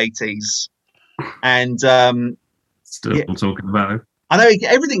the early 80s. And still talking about him. I know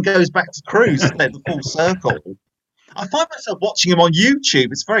everything goes back to Cruise, isn't it? The full circle. I find myself watching him on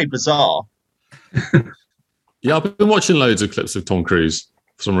YouTube. It's very bizarre. Yeah, I've been watching loads of clips of Tom Cruise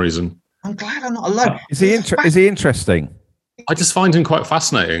for some reason. I'm glad I'm not alone. Is he interesting? I just find him quite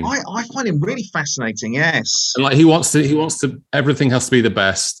fascinating. I find him really fascinating. Yes, and like he wants to. Everything has to be the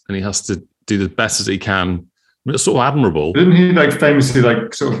best, and he has to do the best as he can. It's sort of admirable. Didn't he like famously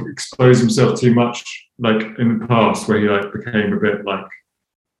like sort of expose himself too much, like in the past, where he like became a bit like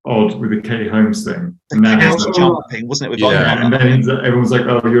odd with the Katie Holmes thing? And now he's like, jumping, wasn't it? With and then everyone's like,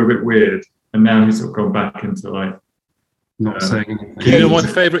 "Oh, you're a bit weird," and now he's sort of gone back into like not saying anything. You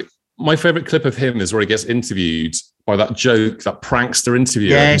know, my favorite clip of him is where he gets interviewed by that prankster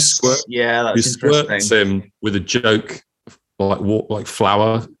interviewer. Yes, that's who squirts him with a joke like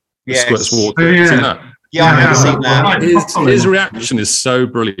flour. Yes. Squirts water. Oh, yeah. Seen that? Yeah, I have seen that. His reaction is so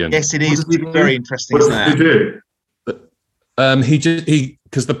brilliant. Yes, it is. Very interesting. What does he do?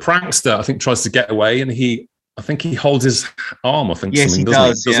 Because the prankster, I think, tries to get away, and I think he holds his arm. I think yes, something he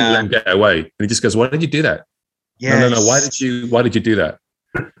doesn't does. let him get away, and he just goes, "Why did you do that? Yes. No. Why did you do that?"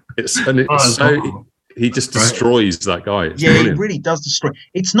 He just destroys that guy. It's brilliant. He really does destroy.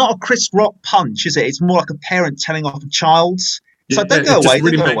 It's not a Chris Rock punch, is it? It's more like a parent telling off a child's. It's like, don't go away.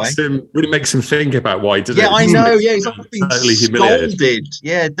 Really makes him think about why he did it. Yeah, I know. Yeah, he's like being totally humiliated. Scolded.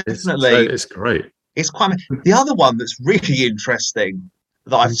 Yeah, definitely. It's great. It's quite. The other one that's really interesting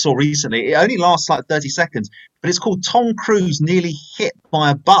that I saw recently, it only lasts like 30 seconds, but it's called Tom Cruise Nearly Hit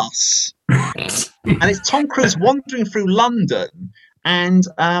by a Bus. And it's Tom Cruise wandering through London, and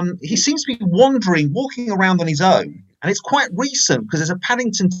he seems to be walking around on his own. And it's quite recent because there's a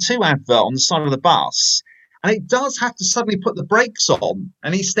Paddington 2 advert on the side of the bus. And it does have to suddenly put the brakes on,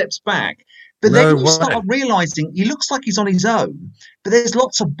 and he steps back. But then you start realising he looks like he's on his own, but there's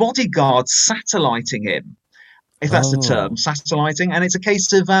lots of bodyguards satelliting him, if that's the term, satelliting. And it's a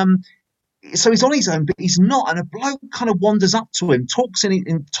case of, so he's on his own, but he's not. And a bloke kind of wanders up to him, talks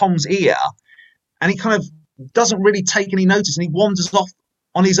in Tom's ear, and he kind of doesn't really take any notice, and he wanders off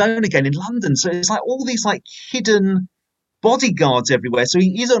on his own again in London. So it's like all these like hidden bodyguards everywhere. So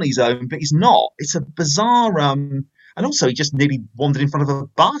he is on his own, but he's not. It's a bizarre, and also he just nearly wandered in front of a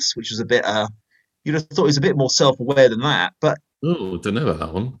bus, which was a bit, you'd have thought he was a bit more self-aware than that. But don't know about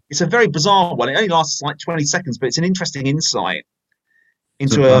that one. It's a very bizarre one. It only lasts like 20 seconds, but it's an interesting insight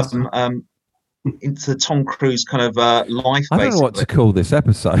into into Tom Cruise kind of life. I don't know what to call this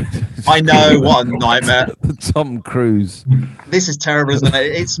episode. I know, what a nightmare. The Tom Cruise. This is terrible, isn't it?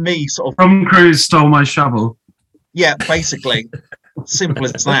 It's me sort of. Tom Cruise stole my shovel. Yeah, basically. Simple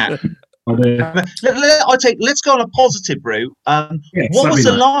as that. Let's go on a positive route. What was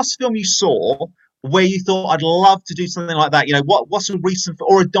the last film you saw where you thought, I'd love to do something like that? You know, what's a recent,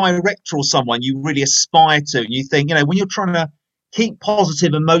 or a director or someone you really aspire to, and you think, you know, when you're trying to keep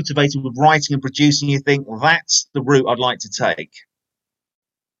positive and motivated with writing and producing, you think, that's the route I'd like to take?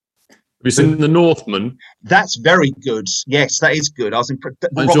 Have you seen The Northman? That's very good. Yes, that is good. I was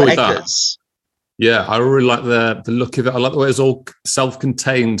I enjoyed that. Yeah, I really like the look of it. I like the way it's all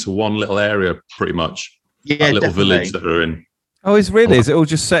self-contained to one little area, pretty much. Yeah, that little definitely. village that they're in. Oh, is it all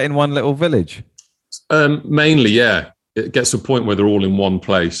just set in one little village? Mainly, yeah. It gets to a point where they're all in one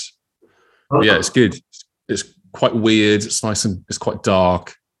place. But yeah, it's good. It's quite weird. It's nice and it's quite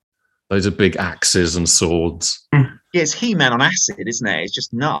dark. Those are big axes and swords. Yeah, it's He-Man on acid, isn't it? It's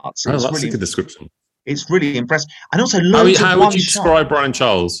just nuts. That's really a good description. It's really impressive. And also, how would you describe Brian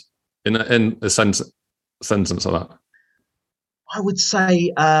Charles in a sentence like that? I would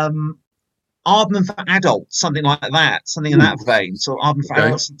say Aardman for adults, something like that, something in that vein. So Aardman for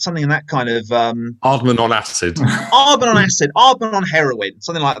adults, something in that kind of. Aardman on acid. Aardman on acid. Aardman on heroin,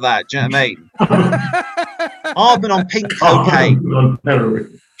 something like that. Do you know what I mean? Aardman on pink cocaine. On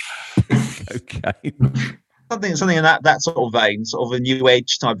heroin. Okay. Something in that sort of vein, sort of a new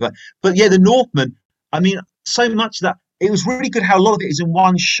age type of. But yeah, The Northman. I mean, so much that. It was really good how a lot of it is in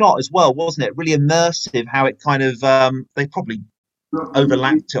one shot as well, wasn't it? Really immersive, how it kind of, they probably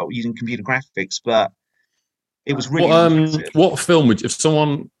overlapped it using computer graphics, but it was really what film if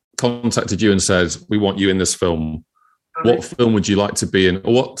someone contacted you and said, we want you in this film, what film would you like to be in?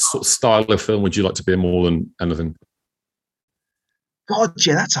 Or what sort of style of film would you like to be in more than anything? God,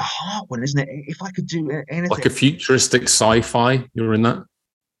 yeah, that's a hard one, isn't it? If I could do anything. Like a futuristic sci-fi, you're in that?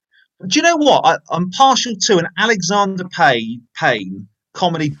 Do you know what? I'm partial to an Alexander Payne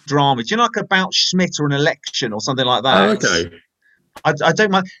comedy drama. Do you know, like About Schmidt or An Election or something like that? Oh, okay. I don't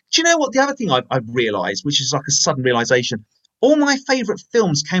mind. Do you know what? The other thing I've realised, which is like a sudden realisation, all my favourite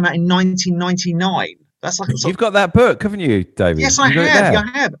films came out in 1999. That's like you've got that book, haven't you, David? Yes, I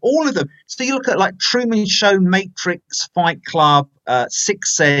have. All of them. So you look at like Truman Show, Matrix, Fight Club,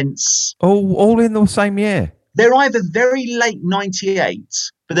 Sixth Sense. All in the same year. They're either very late 98,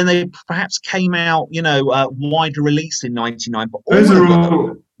 but then they perhaps came out, wider release in 99. But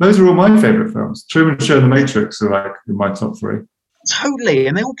those are all my favourite films. Truman Show and The Matrix are like in my top 3. Totally,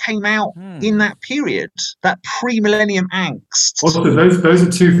 and they all came out in that period, that pre-millennium angst. Also, those are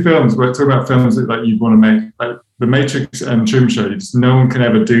 2 films where talk about films that like you'd want to make, like The Matrix and Truman Show. No one can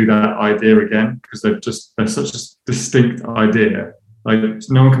ever do that idea again because they're such a distinct idea. Like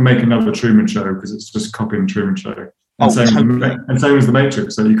no one can make another Truman Show because it's just copying Truman Show. And same as The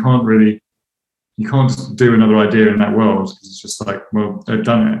Matrix. So you can't just do another idea in that world because it's just like, well, they've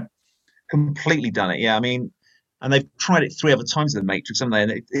done it. Completely done it. Yeah, I mean. And they've tried it 3 other times in The Matrix, haven't they?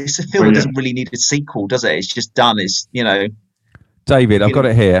 And it's a film that doesn't really need a sequel, does it? It's just done. It's, David, I've got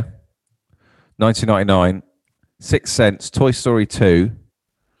it here. 1999, Sixth Sense, Toy Story 2.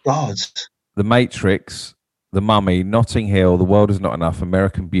 God. The Matrix, The Mummy, Notting Hill, The World Is Not Enough,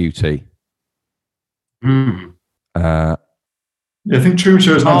 American Beauty. I think Truman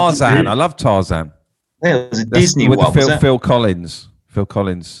Show is Tarzan. I love Tarzan. Yeah, it was a Disney with one. Phil Collins. Phil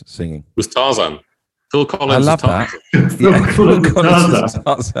Collins singing. It was Tarzan. Phil Collins. I love that. Phil Collins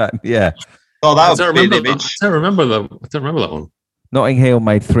Tarzan. Yeah. Oh, that was a big image. I don't remember that one. Notting Hill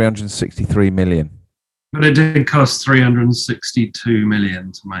made 363 million. But it did cost 362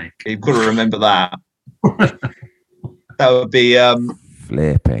 million to make. You've got to remember that. That would be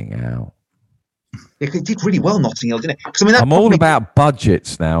flipping out. It did really well, Notting Hill, didn't it? I mean, I'm all about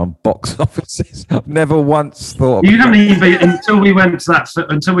budgets now and box offices. I've never once thought. You haven't even until we went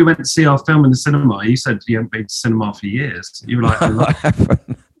to see our film in the cinema. You said you haven't been to cinema for years. You were like, I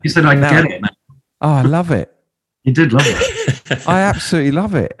haven't. You said, get it now. Oh, I love it. You did love it. I absolutely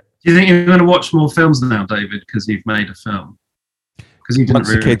love it. Do you think you're going to watch more films now, David, because you've made a film? Because you didn't.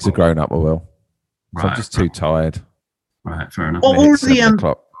 Once the kids are grown up, I will. Right, so I'm just too tired. Right, fair enough. What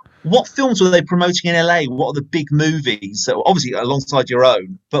were what films were they promoting in LA? What are the big movies? So obviously alongside your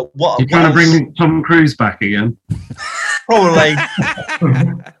own, but what? You're trying to bring Tom Cruise back again? Probably.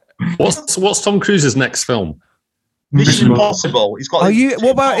 What's Tom Cruise's next film? Mission Impossible. He's got. What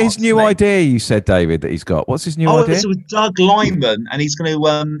about his new idea? You said, David, that he's got. What's his new idea? It's with Doug Liman, and he's going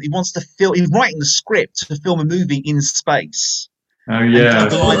to. He wants to film. He's writing the script to film a movie in space. Oh yeah. And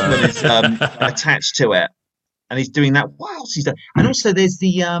Doug Liman is attached to it. And he's doing that. What else he's done? And also, there's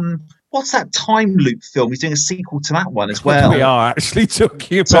the what's that time loop film? He's doing a sequel to that one as well. We are actually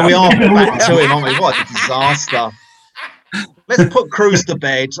talking about. So we are back to him, aren't we? What a disaster! Let's put Cruise to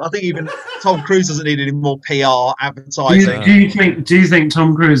bed. I think even Tom Cruise doesn't need any more PR advertising. Do you think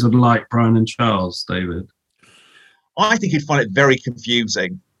Tom Cruise would like Brian and Charles, David? I think he'd find it very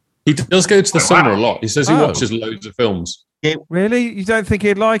confusing. He does go to the cinema a lot. He says he watches loads of films. Really? You don't think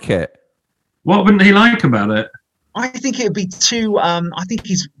he'd like it? What wouldn't he like about it? I think it would be too. I think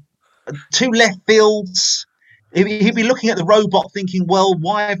he's too left fields. He'd be looking at the robot, thinking, "Well,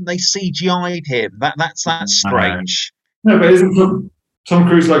 why haven't they CGI'd him? That's strange." No, but isn't Tom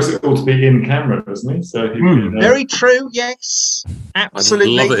Cruise likes it all to be in camera, doesn't he? So very true. Yes,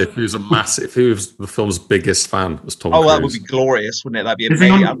 absolutely. I'd love it if he was if he was the film's biggest fan. Was Tom Cruise? Oh, that would be glorious, wouldn't it? That'd be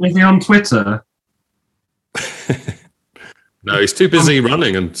amazing. Is he on Twitter? No, he's too busy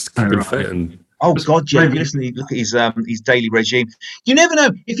running and keeping fit and. Oh God, yeah! Listen, look at his daily regime. You never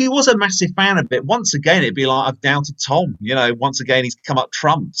know if he was a massive fan of it. Once again, it'd be like I've doubted Tom. Once again, he's come up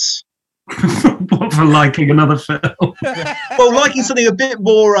trumps. What for liking another film? Well, liking something a bit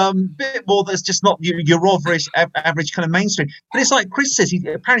more that's just not your average kind of mainstream. But it's like Chris says, he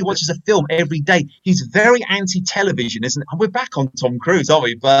apparently watches a film every day. He's very anti-television, isn't it? We're back on Tom Cruise, aren't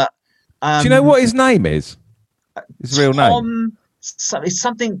we? But do you know what his name is? His real name. So it's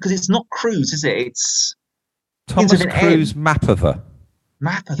something because it's not Cruise, is it? It's Thomas Cruise Mapother.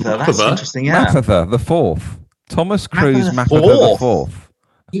 Mapother, that's interesting. Yeah, Mapother the fourth. Thomas Cruise Mapother the fourth.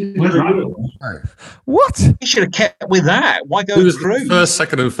 What? You should have kept with that. Why go with Cruise? First,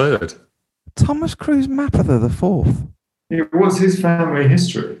 second, and third. Thomas Cruise Mapother the fourth. Yeah, what's his family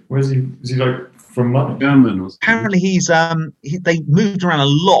history? Where's he? Is he like from German? Apparently, he's they moved around a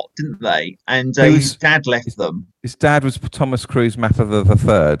lot, didn't they? And his dad left them. His dad was Thomas Cruise Mapother the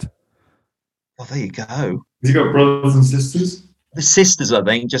third. Well, there you go. Has he got brothers and sisters? The sisters, I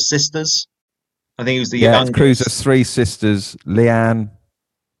think, just sisters. I think he was the youngest. Cruise has 3 sisters: Leanne,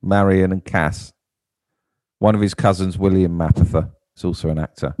 Marion, and Cass. One of his cousins, William Mapother, is also an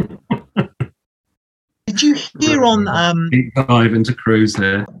actor. Did you hear on deep dive into Cruise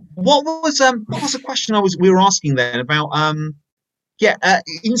here? What was the question we were asking then about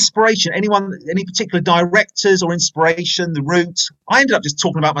inspiration? Any particular directors or inspiration? The route. I ended up just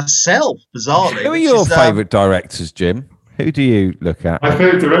talking about myself, bizarrely. Who are your favourite directors, Jim? Who do you look at? My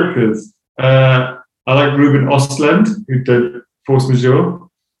favourite directors. I like Ruben Östlund, who did Force Majeure.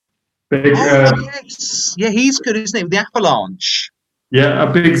 Yes. Yeah, he's good, isn't he? With the Avalanche. Yeah,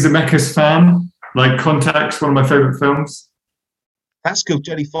 a big Zemeckis fan. Like Contact's one of my favourite films. That's good,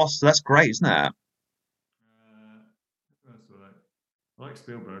 Jodie Foster. That's great, isn't it? I like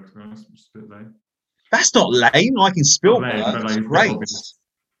Spielberg, to be honest. It's a bit lame. That's not lame. Liking Spielberg, Lame, but that's like, great. obvious.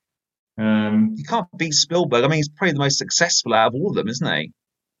 You can't beat Spielberg. I mean, he's probably the most successful out of all of them, isn't he?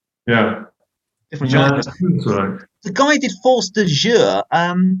 Yeah. Different genres. The guy did Force de Jure.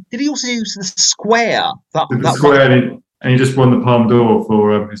 Did he also use The Square? The Square, and he just won the Palme d'Or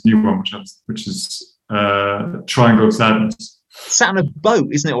for his new one, which is Triangle of Sadness. Sat on a boat,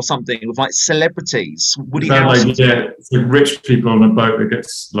 isn't it, or something, with like celebrities? Woody Harrelson. Like, yeah, it's like rich people on a boat that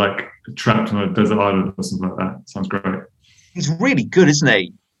gets like trapped on a desert island or something like that. Sounds great. He's really good, isn't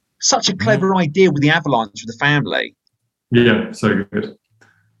he? Such a clever idea with the avalanche with the family. Yeah, so good.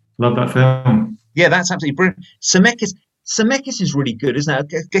 Love that film. Yeah, that's absolutely brilliant. Zemeckis is really good, isn't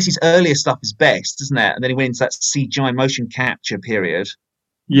it? I guess his earlier stuff is best, isn't it? And then he went into that CGI motion capture period.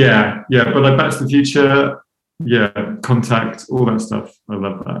 Yeah, but like Back to the Future, Contact, all that stuff. I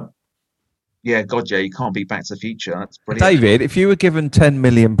love that. Yeah, God, yeah, you can't beat Back to the Future. That's brilliant. David, if you were given £10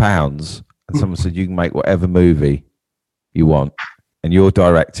 million and someone said you can make whatever movie you want, and you're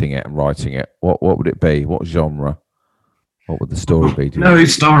directing it and writing it, what would it be? What genre? What would the story be? No,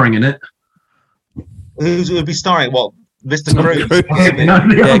 who's starring in it? Who would be starring? What? Mr. Cruise?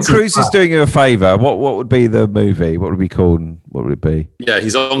 Yeah, Cruise is doing you a favour. What would be the movie? What would it be called? And what would it be? Yeah,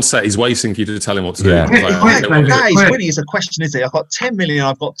 he's on set. He's waiting for you to tell him what to do. That really is a question, is it? I've got 10 million.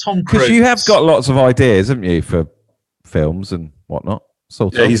 I've got Tom Cruise. Because you have got lots of ideas, haven't you, for films and whatnot?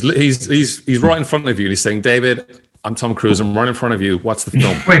 Yeah, he's right in front of you. And he's saying, David, I'm Tom Cruise. I'm right in front of you. What's the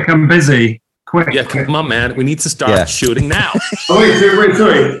film? Quick, I'm busy. Quick. Yeah, come on, man. We need to start shooting now. Wait,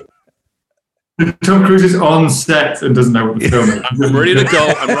 sorry. Tom Cruise is on set and doesn't know what the film is. I'm ready to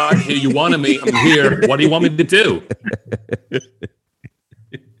go. I'm right here. You wanted me. I'm here. What do you want me to do?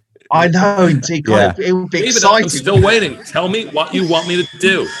 I know, indeed. God, it would be David, exciting. I'm still waiting. Tell me what you want me to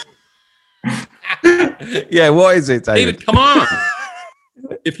do. Yeah, what is it, David? David, come on.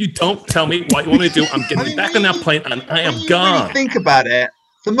 If you don't tell me what you want me to do, I'm getting back on that plane and I am gone. Really think about it.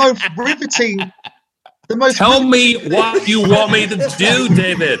 The most riveting. Tell me what you want me to do,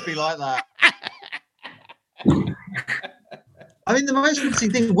 David. Be like that. I mean, the most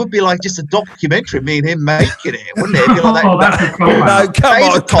riveting thing would be like just a documentary of me and him making it, wouldn't it? It'd be like that's a cop-out.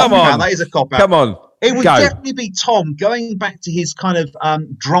 No, come on. That is a cop-out. Come on. It would definitely be Tom going back to his kind of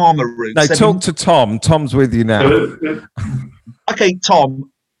drama roots. No, talk to Tom. Tom's with you now. Okay,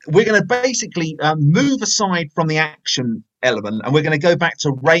 Tom, we're going to basically move aside from the action element and we're going to go back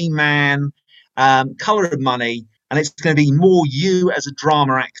to Rain Man, Colour of Money, and it's going to be more you as a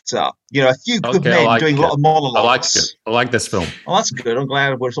drama actor. You know, a few good men doing a lot of monologues. I like it. I like this film. Oh, that's good. I'm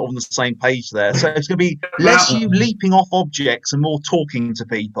glad we're sort of on the same page there. So it's going to be less you leaping off objects and more talking to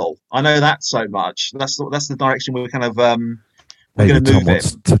people. I know that so much. That's the direction we're kind of we're going to move in.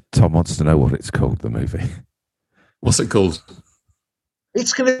 Tom wants to know what it's called, the movie. What's it called?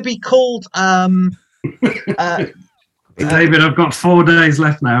 It's going to be called David, I've got 4 days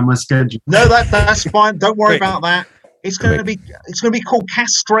left now on my schedule. No, that's fine. Don't worry about that. It's going to be called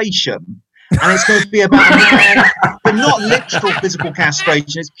Castration, and it's going to be about a man, but not literal physical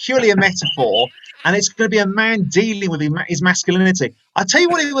castration. It's purely a metaphor, and it's going to be a man dealing with his masculinity. I tell you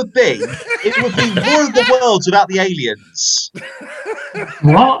what, it would be. It would be War of the Worlds without the aliens.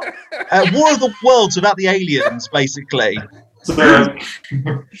 What? War of the Worlds without the aliens, basically.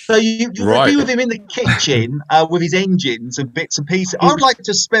 So you be with him in the kitchen with his engines and bits and pieces. I would like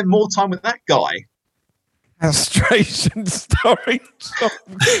to spend more time with that guy. Castration starring Tom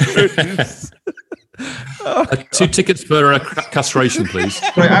Cruise. 2 tickets for castration, please.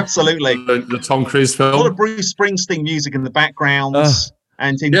 Right, absolutely. The Tom Cruise film. A lot of Bruce Springsteen music in the background.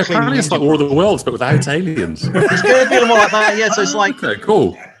 And apparently it's like War of the Worlds, but without aliens. It's going to be more like that, yeah. So it's like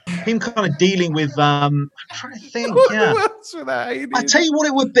cool. Him kind of dealing with I'm trying to think, yeah. I tell you what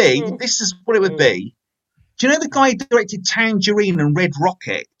it would be. This is what it would be. Do you know the guy who directed Tangerine and Red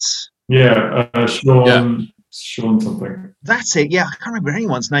Rocket? Yeah, Sean something. That's it. Yeah, I can't remember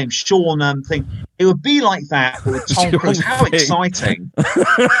anyone's name. Sean thing. It would be like that with Tom Cruise. How exciting!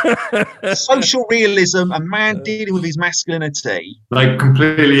 Social realism, a man dealing with his masculinity, like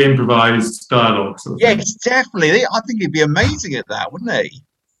completely improvised dialogue. Yes, definitely. I think he'd be amazing at that, wouldn't he?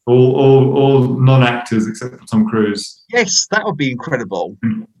 All non-actors except for Tom Cruise. Yes, that would be incredible.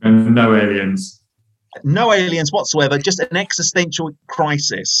 And no aliens. No aliens whatsoever. Just an existential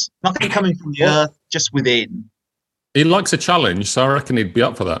crisis. Nothing coming from the earth, just within. He likes a challenge, so I reckon he'd be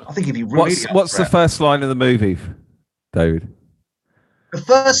up for that. I think he'd be really What's the first line of the movie, David? The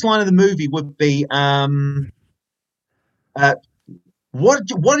first line of the movie would be What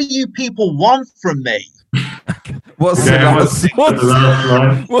do you people want from me? What's the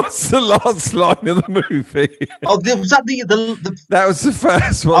last line of the movie? Oh, was that the That was the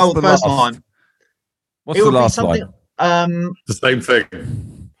first. What's the first last line. What's the last line? The same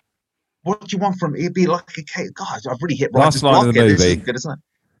thing. What do you want from me? It'd be like a cake. God, I've really hit Last line of the This movie. isn't good, isn't it?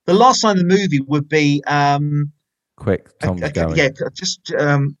 The last line of the movie would be Quick, Tom's going. yeah, just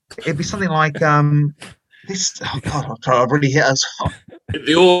it'd be something like this. Oh God, I've really hit us.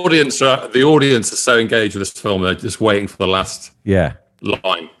 The audience are so engaged with this film; they're just waiting for the last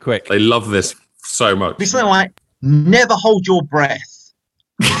line. Quick. They love this so much. It'd be something like "Never hold your breath."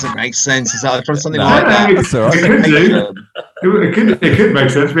 Doesn't make sense. Is that something like that? That's all right. It could make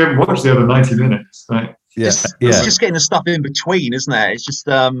sense. We haven't watched the other 90 minutes. Right? It's just getting the stuff in between, isn't it? It's just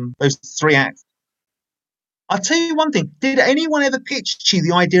those 3 acts. I'll tell you one thing. Did anyone ever pitch to you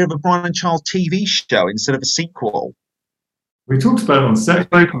the idea of a Brian and Charles TV show instead of a sequel? We talked about it on set.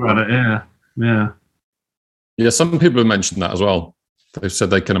 Spoke about it, yeah. Some people have mentioned that as well. They've said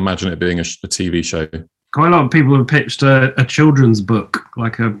they can imagine it being a TV show. Quite a lot of people have pitched a children's book,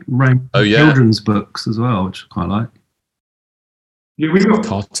 like a range of children's books as well, which I quite like. Yeah, we got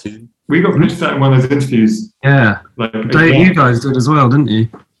cartoon. We got pitched that in one of those interviews. Yeah, you guys did as well, didn't you?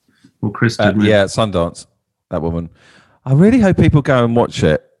 Or Chris did. Yeah, at Sundance. That woman. I really hope people go and watch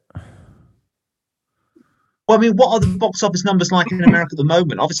it. Well, I mean, what are the box office numbers like in America at the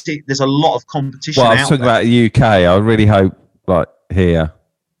moment? Obviously, there's a lot of competition. Well, I was talking about the UK. I really hope, like, here.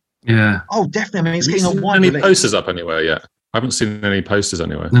 Yeah. Oh, Have definitely. I mean, it's you getting a seen wide any posters up anywhere yet? I haven't seen any posters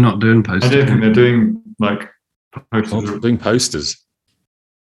anywhere. They're not doing posters. I don't think they're doing like posters. Oh, they're doing posters.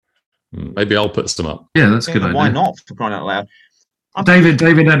 Maybe I'll put some up. Yeah, that's a good idea. Why not? For crying out loud. David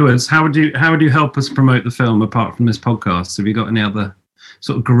Edwards, how would you help us promote the film apart from this podcast? Have you got any other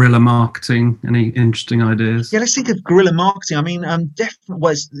sort of guerrilla marketing? Any interesting ideas? Yeah, let's think of guerrilla marketing. I mean,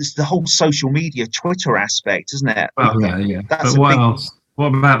 definitely it's the whole social media, Twitter aspect, isn't it? Oh, yeah. That's but what else?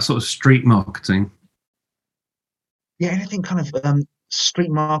 What about sort of street marketing? Yeah, anything kind of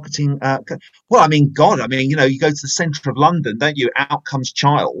street marketing. Well, I mean, God, I mean, you know, you go to the centre of London, don't you? Out comes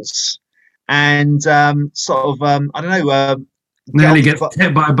Charles, and I don't know. Nearly gets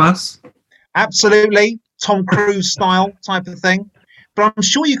hit by a bus. Absolutely, Tom Cruise style type of thing. But I'm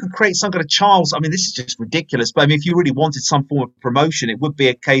sure you could create some kind of Charles. I mean, this is just ridiculous. But I mean, if you really wanted some form of promotion, it would be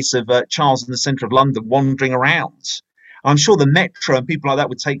a case of Charles in the centre of London wandering around. I'm sure the Metro and people like that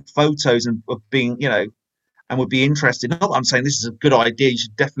would take photos of being, you know, and would be interested. Not that I'm saying this is a good idea. You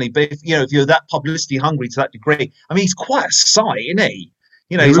should definitely be, if you're that publicity hungry to that degree. I mean, he's quite a sight, isn't he?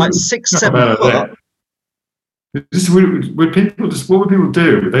 You know, he's like 6'7" foot. Would people just? What would people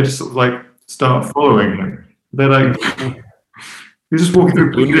do? Would they just sort of like start following him? They're like, you're just walking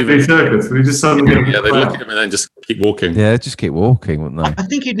through Piccadilly Circus, and you just suddenly they look at him and then just keep walking. Yeah, just keep walking, wouldn't they? I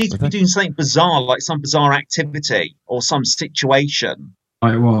think you'd need to be doing something bizarre, like some bizarre activity or some situation.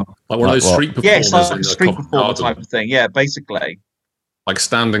 Like what? Like one of those street performers. Yeah, like a street performer type of thing. Yeah, basically. Like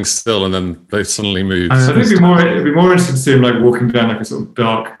standing still and then they suddenly move. I think it'd be more interesting to see him like walking down like a sort of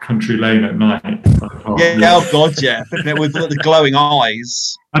dark country lane at night. Oh God, yeah, with the glowing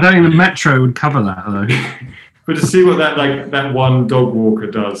eyes. I don't think the Metro would cover that though. But to see what that one dog walker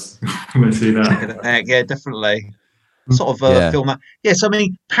does when they see that. Yeah, definitely. Sort of film that. Yeah, so I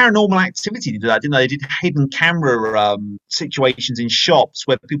mean, Paranormal Activity did that, didn't they? They did hidden camera situations in shops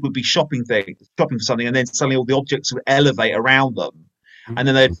where people would be shopping for something, and then suddenly all the objects would elevate around them, and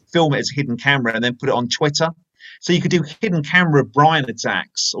then they'd film it as hidden camera and then put it on Twitter. So you could do hidden camera Brian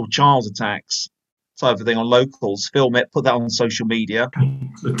attacks or Charles attacks type of thing on locals, film it, put that on social media.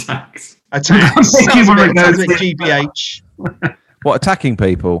 Attacks. Sounds a bit GBH. What, attacking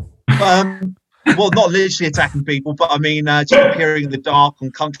people? Well, not literally attacking people, but I mean, just appearing in the dark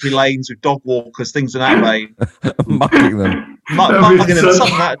on country lanes with dog walkers, things of that way. Mucking them. Mucking them, something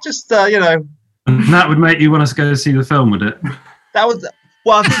like that. Just, That would make you want us to go see the film, would it? That would.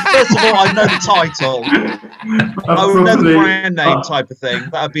 Well, I think first of all, I'd know the title. I would know the brand name type of thing.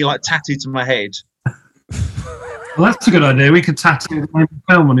 That would be like tattooed to my head. Well, that's a good idea. We could tattoo the name of the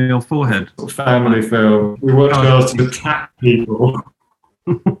film on your forehead. Family film. We want girls to attack people.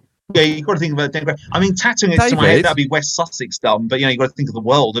 Yeah, you've got to think about it. I mean, tattooing it to my head, that'd be West Sussex done, but you've got to think of the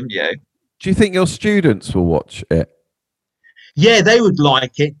world, haven't you? Do you think your students will watch it? Yeah, they would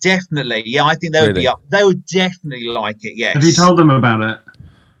like it, definitely. Yeah, I think they would be up. They would definitely like it, yes. Have you told them about it?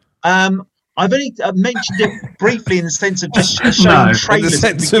 I've only mentioned it briefly in the sense of just showing trailers. In the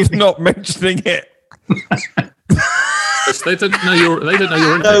sense of not mentioning it. They don't know you're in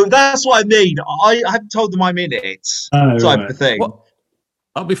it. No, that's what I mean. I haven't told them I'm in it, type of thing.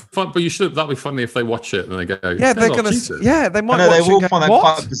 That'd be fun, but that'd be funny if they watch it and they go, Yeah, they're gonna. Jesus. Yeah, they might. I know watch they will and go, find that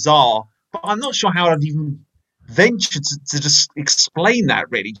 "What?" quite bizarre, but I'm not sure how I'd even venture to just explain that.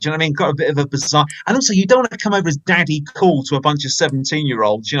 Really, do you know what I mean? Got a bit of a bizarre, and also you don't want to come over as daddy cool to a bunch of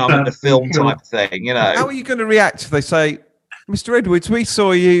 17-year-olds. You know, in the film type thing. You know, How are you going to react if they say, "Mr. Edwards, we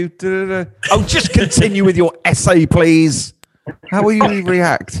saw you"? Da-da-da. Oh, just continue with your essay, please. How will you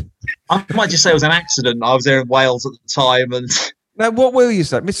react? I might just say it was an accident. I was there in Wales at the time, and Now, what will you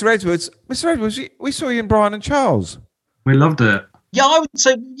say, Mr. Edwards? Mr. Edwards, we saw you in Brian and Charles. We loved it. yeah, I would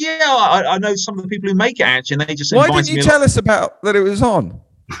say I know some of the people who make it actually, and they just Why invited didn't you me tell us about that it was on?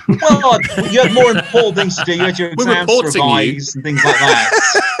 Well, you had more important things to do. You had your We're exams to reporting you. revise and things like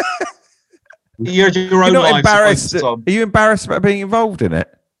that. You had your own You're not life to embarrassed. focus on. Are you embarrassed about being involved in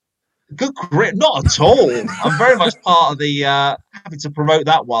it? Good grief, not at all. I'm very much part of the having to promote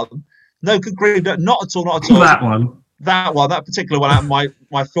that one. No, good grief, not at all, not at all. That one. That particular one, out of my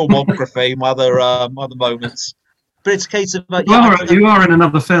filmography, my other moments. But it's a case of You are in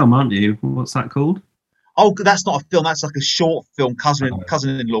another film, aren't you? What's that called? oh, that's not a film. That's like a short film,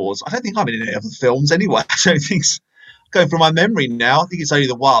 cousin-in-laws. I don't think I'm in any other films anyway. I don't think it's going from my memory now. I think it's only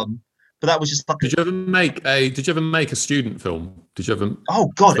the one. But that was just like. Did you ever make a student film? Did you ever?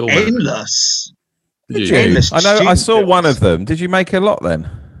 Oh God, film endless. Did you? Endless I know. I student saw films. one of them. Did you make a lot then?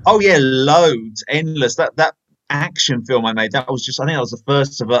 Oh yeah, loads, endless. That action film I made. That was just. I think that was the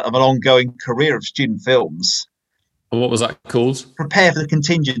first of an ongoing career of student films. And what was that called? Prepare for the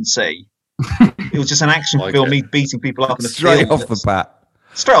Contingency. It was just an action Like film, it. me beating people up in the Straight field. off the bat.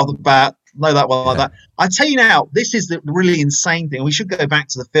 Straight off the bat. Know that one like that. I tell you now, this is the really insane thing. We should go back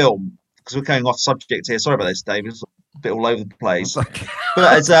to the film because we're going off subject here. Sorry about this, David. It's a bit all over the place. But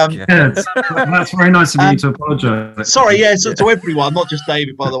it's That's very nice of you to apologise. sorry, yeah, so to everyone, not just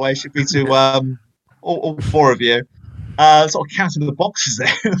David, by the way. It should be to all four of you. Sort of counting the boxes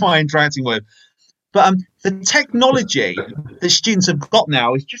there. Am I interacting with? But the technology that students have got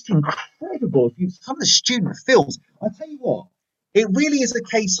now is just incredible. If you some of the student films, I tell you what, it really is a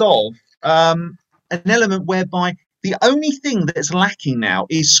case of an element whereby the only thing that's lacking now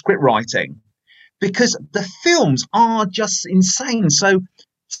is script writing, because the films are just insane. So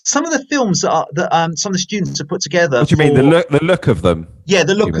some of the films that some of the students have put together. What do you mean? The look of them? Yeah,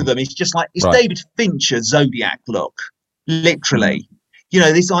 the look of them is just like it's Right. David Fincher Zodiac look, literally. You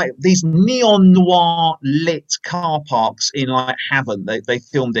know, these neon noir lit car parks in like Havant they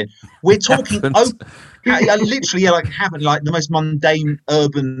filmed in. We're talking literally like Havant, like the most mundane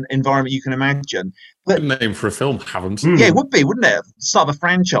urban environment you can imagine. But Good name for a film, haven't? yeah, it would be, wouldn't it? Start of a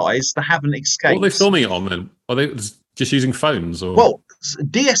franchise, the Havant Escape. What are they filming it on then? Are they just using phones or? Well,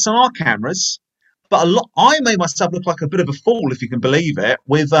 DSLR cameras, but I made myself look like a bit of a fool, if you can believe it,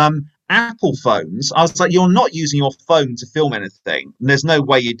 with Apple phones. I was like, you're not using your phone to film anything. And there's no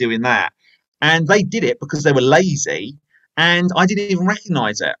way you're doing that. And they did it because they were lazy, and I didn't even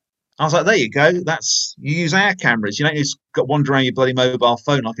recognize it. I was like, there you go. You use our cameras. You don't just wander around your bloody mobile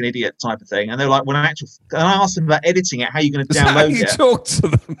phone like an idiot type of thing. And they're like, and I asked them about editing it. How are you going to Is that how download you it? talk to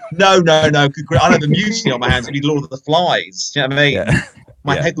them? No. Good grief. I'd have a mutiny on my hands. It'd be Lord of the Flies. Do you know what I mean? Yeah.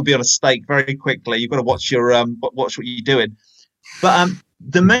 My Yeah. head would be on a stake very quickly. You've got to watch your watch what you're doing. But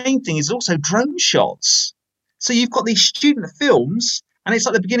the main thing is also drone shots. So you've got these student films, and it's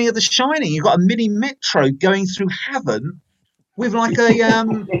like the beginning of The Shining. You've got a mini metro going through Havant with like a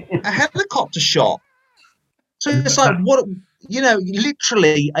helicopter shot. So it's like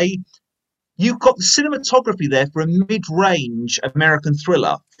literally you've got the cinematography there for a mid-range American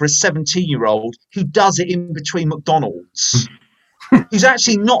thriller for a 17-year-old who does it in between McDonald's. He's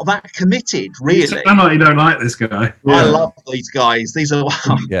actually not that committed, really. I know you don't like this guy. I love these guys. These are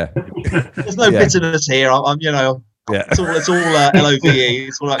Yeah. there's no Yeah. bitterness here. I'm Yeah. it's all LOVE.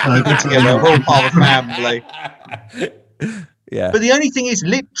 It's all like keeping together. We're all part of a family. Yeah. But the only thing is,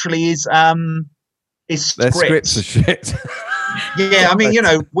 literally, is Their scripts are shit. Yeah, I mean,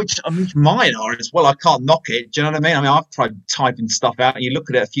 which mine are as well. I can't knock it. Do you know what I mean? I mean, I've tried typing stuff out, and you look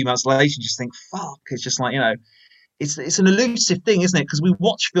at it a few months later, you just think, "Fuck!" It's just like it's an elusive thing, isn't it? Because we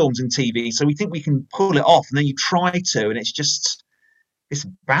watch films and TV, so we think we can pull it off, and then you try to, and it's a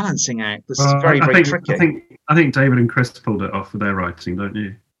balancing act that's very, very tricky. I think David and Chris pulled it off with their writing, don't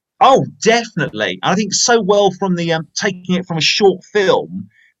you? Oh, definitely. I think so well from the taking it from a short film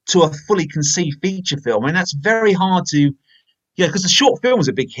to a fully conceived feature film. I mean, that's very hard to, because the short film was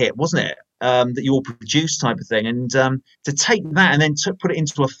a big hit, wasn't it? That you all produced type of thing. And to take that and then to put it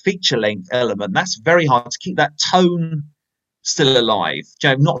into a feature length element, that's very hard to keep that tone still alive.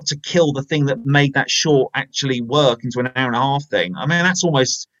 Not to kill the thing that made that short actually work into an hour and a half thing. I mean, that's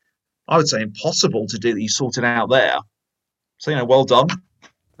almost, I would say, impossible to do that you sorted out there. So, well done.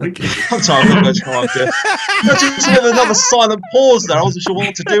 Thank you. I'm sorry, I'm not going to try to. I just have another silent pause there. I wasn't sure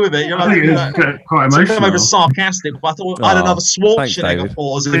what to do with it. You know, I think it's quite so emotional. I'm over sarcastic, but I thought I had another Schwarzenegger David.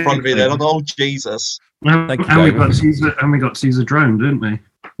 pause in front of me then. I thought, oh, Jesus. And Thank you, we David. got to use a drone, didn't we?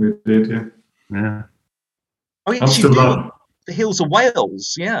 We did, yeah. Yeah. Oh, I'm yes, you still do. on. The Hills of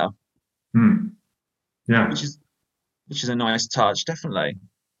Wales, yeah, Yeah. which is a nice touch, definitely.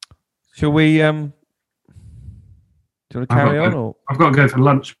 Shall we? Do you want to carry on? Or? I've got to go for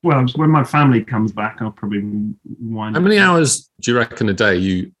lunch. Well, when my family comes back, I'll probably wind. How many hours do you reckon a day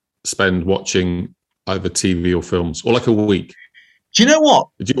you spend watching either TV or films, or like a week? Do you know what?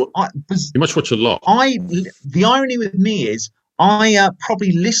 You must watch a lot. The irony with me is I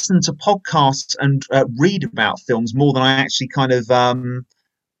probably listen to podcasts and read about films more than I actually kind of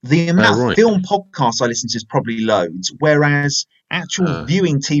the amount of film podcasts I listen to is probably loads, whereas actual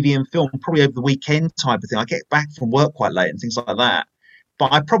viewing TV and film probably over the weekend type of thing. I get back from work quite late and things like that,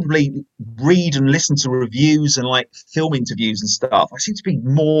 but I probably read and listen to reviews and like film interviews and stuff. I seem to be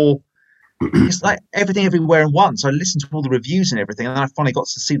more. It's like everything everywhere in one. So I listened to all the reviews and everything, and then I finally got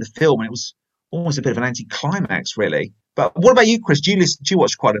to see the film, and it was almost a bit of an anticlimax, really. But what about you, Chris? Do you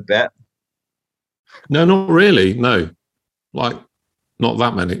watch quite a bit? No, not really. No, like not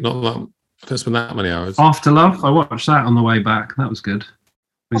that many. Not that. I don't spend that many hours. After Love, I watched that on the way back. That was good.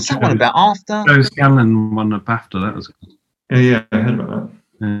 What's that one about? After? Joe Scanlon won a BAFTA. That was good. Yeah, I heard about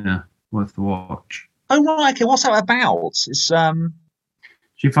that. Yeah, worth the watch. Oh right, okay. What's that about? It's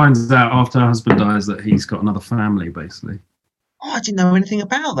She finds out after her husband dies that he's got another family, basically. Oh, I didn't know anything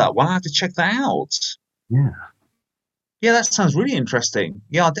about that one. I have to check that out. Yeah. Yeah, that sounds really interesting.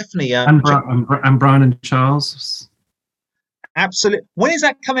 Yeah, I'll definitely. And Brian and Charles. Absolutely. When is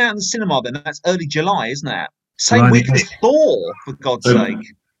that coming out in the cinema then? That's early July, isn't it? Same July week the as Thor, for God's sake.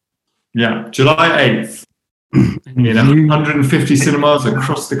 Yeah, July 8th. In 150 cinemas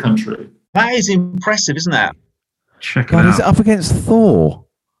across the country. That is impressive, isn't it? Check it God, out. is it up against Thor?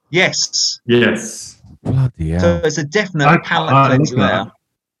 Yes. Yes. Bloody hell. So it's a definite palate cleanser there.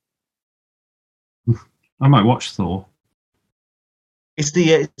 I might watch Thor. It's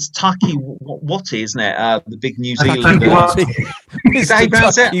Taki Wati, isn't it? The big New Zealand. Taki Wati. Is that how you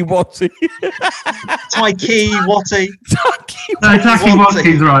pronounce it? Taki Wati. Taiki Wati. No, Taki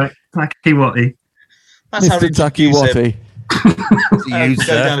Wati's right. Taki Wati. That's how Mr. Taki Wati.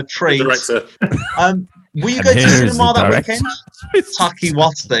 Go down a tree. Director. Will you go to the cinema that weekend? Taki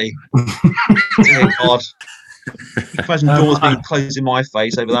Wati. Dear God. Imagine doors being closed in my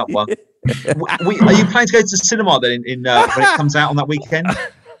face over that one. Are you planning to go to the cinema then when it comes out on that weekend?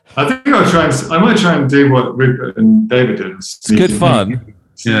 I think I might try and do what Rupert and David did. It's good fun.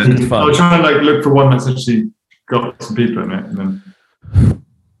 Yeah, it's good fun. I'll try and look for one that's actually got some people in it, and then.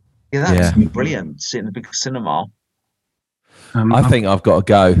 Yeah, that's brilliant. Sit in the big cinema. I think I've got to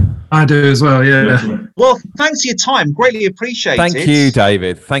go. I do as well, yeah. Well, thanks for your time. Greatly appreciated. Thank you,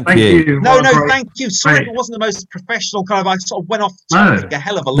 David. Thank you. No, thank you. Sorry if it wasn't the most professional kind of. I sort of went off topic a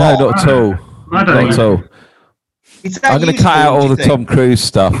hell of a lot. No, not at all. I don't Not at all. I'm going to cut out all the Tom Cruise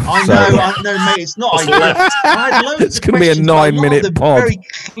stuff. I know, mate. It's not. I had loads it's going to be a questions, 9-minute pod. Very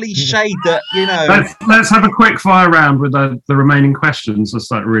cliched that, you know. Let's have a quick fire round with the remaining questions. Let's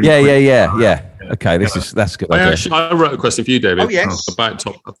start really. Yeah. Okay, that's good. I wrote a question for you, David. Oh yes. About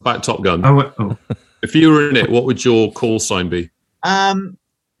Top Gun. Oh. If you were in it, what would your call sign be?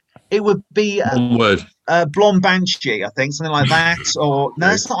 It would be one word. Blonde Banshee, I think, something like that. Or no,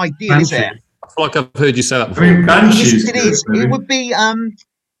 it's not ideal, is it? I feel like I've heard you say that before. I mean, Banshees. Yes, it is. It would be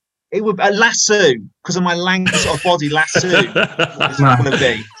lasso because of my lank sort of body. Lasso is what it would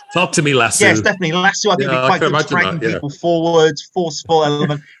be. Talk to me, lasso. Yes, definitely. Lasso, I think, would be quite good, dragging people forward, forceful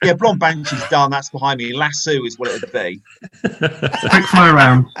element. Yeah, Blonde Banshee's done. That's behind me. Lasso is what it would be. Quick fire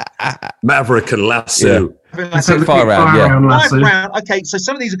round. Maverick and Lasso. Yeah. Quick fire round. Okay, so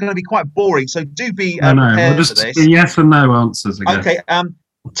some of these are going to be quite boring. So do be I know. prepared We'll for just this. yes and no answers again. Okay.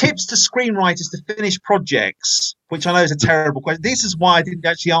 Tips to screenwriters to finish projects, which I know is a terrible question. This is why I didn't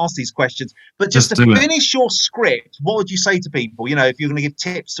actually ask these questions. But just to finish your script, what would you say to people? You know, if you're going to give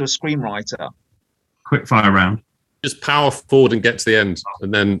tips to a screenwriter. Quick fire round. Just power forward and get to the end,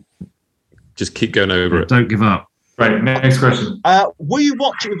 and then just keep going over it. Don't give up. Right. Next question. Will you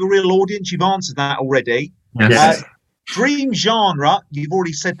watch it with a real audience? You've answered that already. Yes. Dream genre. You've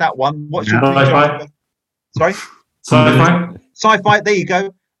already said that one. What's your dream Sci-fi. genre? Sorry. Sci-fi. Sci-fi, there you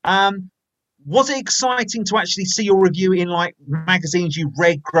go. Was it exciting to actually see your review in like magazines you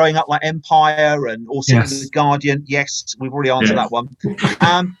read growing up, like Empire or seeing The Guardian? Yes, we've already answered that one.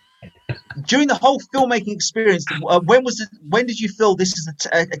 during the whole filmmaking experience, when did you feel this is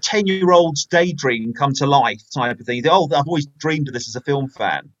a 10-year-old's daydream come to life type of thing? You think, oh, I've always dreamed of this as a film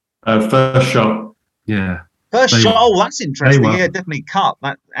fan. First shot. Yeah. First shot. Oh, that's interesting. were. Yeah, definitely cut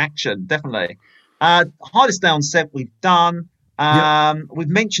that action. Definitely. Hardest Day on Set we've done. We've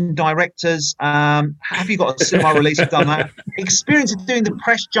mentioned directors. Have you got a cinema release? We've done that. Experience of doing the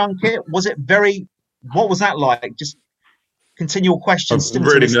press junket. Was it what was that like? Just continual questions.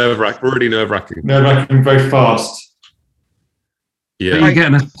 Really nerve-wracking. Nerve-wracking, very fast. Yeah. But you get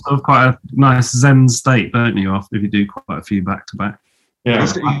in a sort of quite a nice Zen state, don't you, if you do quite a few back-to-back?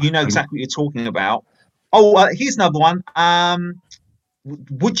 Yeah. You know exactly what you're talking about. Oh, here's another one.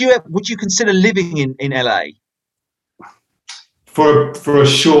 Would you consider living in LA? For a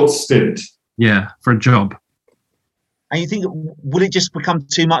short stint. Yeah, for a job. And you think, would it just become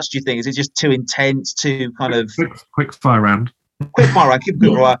too much, do you think? Is it just too intense, too kind of... Quick fire round. Quick fire round, keep it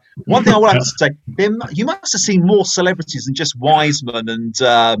quick fire. One thing I would have to say, you must have seen more celebrities than just Wiseman, and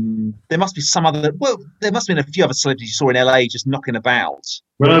there must be some other... Well, there must have been a few other celebrities you saw in LA just knocking about.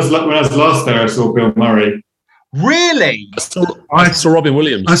 When I was last there, I saw Bill Murray. Really? I saw Robin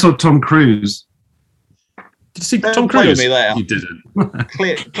Williams. I saw Tom Cruise. Did you see Don't Tom play with Cruise? me there. You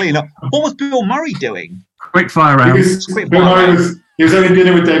didn't. Clean up. What was Bill Murray doing? Quick fire round. Bill Murray was only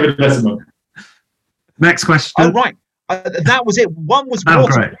dinner with David Letterman. Next question. Oh, right. That was it. One was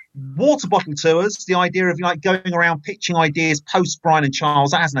Great. water bottle tours. The idea of going around pitching ideas post Brian and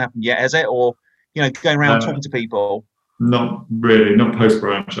Charles. That hasn't happened yet, has it? Or going around talking to people. Not really. Not post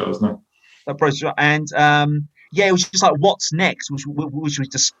Brian Charles. No. And it was just like what's next, which we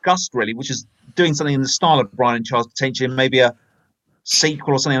discussed really, which is doing something in the style of Brian and Charles, potentially, and maybe a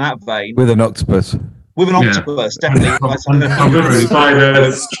sequel or something in that vein. With an octopus. With an octopus, definitely.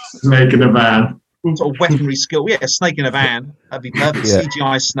 Spider, snake in a van. Sort of weaponry skill. Yeah, a snake in a van. That'd be perfect. Yeah.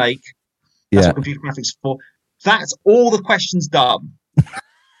 CGI snake. That's what computer graphics for. That's all the questions done.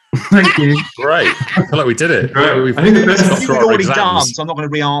 Thank you. Great. I feel like we did it. Right. I think the best You've already done, so I'm not going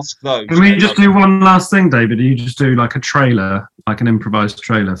to re-ask those. Can we just do one last thing, David? You just do like a trailer, like an improvised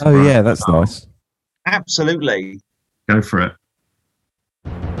trailer. For Oh, yeah, that's nice. Absolutely. Go for it.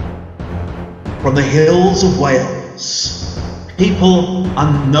 From the hills of Wales, people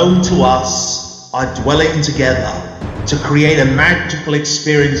unknown to us are dwelling together to create a magical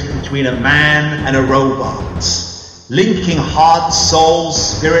experience between a man and a robot, linking hearts,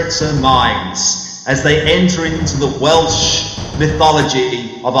 souls, spirits and minds as they enter into the Welsh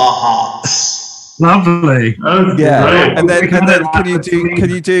mythology of our hearts. Lovely. Yeah, Great. and then can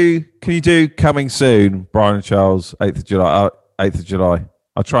you do coming soon, Brian and Charles, 8th of July. 8th of July.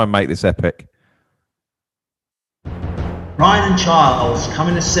 I'll try and make this epic. Brian and Charles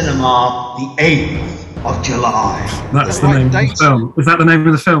coming to cinema the 8th of July. That's the right name date? of the film. Is that the name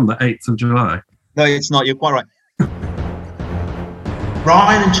of the film, the 8th of July? No, it's not. You're quite right.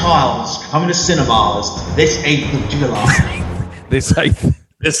 Brian and Charles coming to cinemas this 8th of July. This 8th.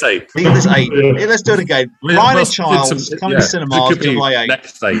 This 8th. This 8th. Yeah, let's do it again. Brian and Charles coming to cinemas July 8th.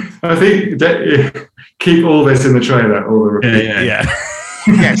 Next 8th. I think keep all this in the trailer. All the repeat. Yeah.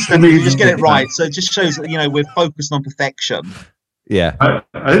 Yes, and you just get it right. So it just shows that we're focused on perfection. Yeah.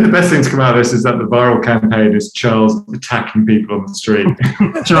 I think the best thing to come out of this is that the viral campaign is Charles attacking people on the street.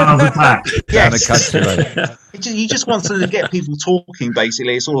 Charles attack. Down Yes. the country road. You just want to get people talking.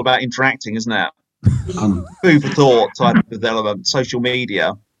 Basically, it's all about interacting, isn't it? Food for thought type of element. Social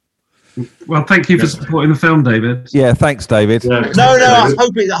media. Well, thank you for supporting the film, David. Yeah, thanks, David. Yeah. No, I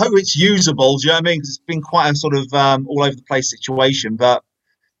hope it's usable. Do you know what I mean? Because it's been quite a sort of all over the place situation, but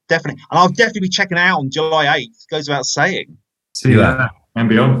definitely, and I'll definitely be checking it out on July 8th. Goes without saying. See you there. And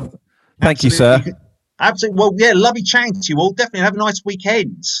beyond. Thank you, sir. Absolutely. Well, yeah, lovely chatting to you all. Definitely have a nice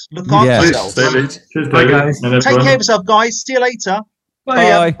weekend. Look after Yeah. yourselves. David. Cheers, Bye, David. guys. And Take everyone. care of yourself, guys. See you later.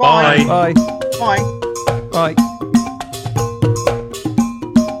 Bye. Bye. Bye. Bye. Bye.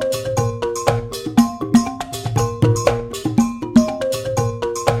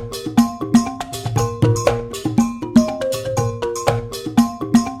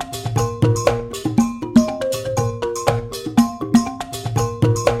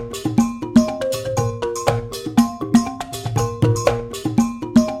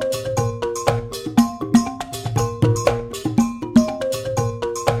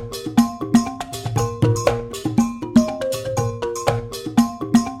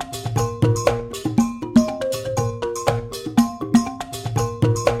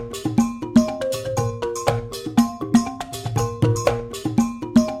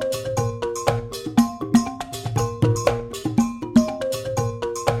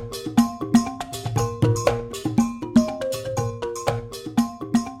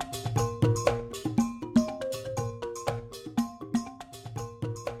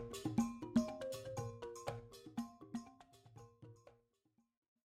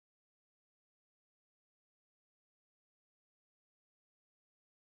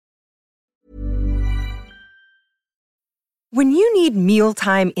 When you need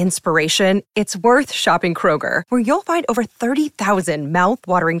mealtime inspiration, it's worth shopping Kroger, where you'll find over 30,000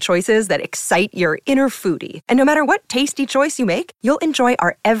 mouth-watering choices that excite your inner foodie. And no matter what tasty choice you make, you'll enjoy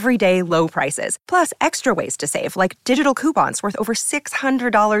our everyday low prices, plus extra ways to save, like digital coupons worth over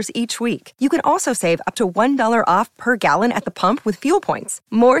 $600 each week. You can also save up to $1 off per gallon at the pump with fuel points.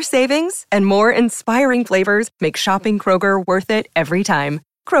 More savings and more inspiring flavors make shopping Kroger worth it every time.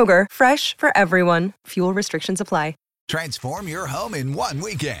 Kroger, fresh for everyone. Fuel restrictions apply. Transform your home in one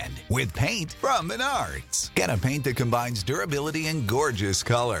weekend with paint from Menards. Get a paint that combines durability and gorgeous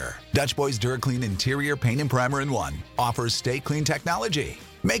color. Dutch Boys DuraClean Interior Paint and Primer in One offers Stay Clean technology,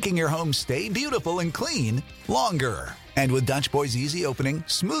 making your home stay beautiful and clean longer. And with Dutch Boy's easy opening,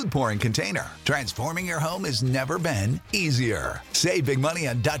 smooth pouring container, transforming your home has never been easier. Save big money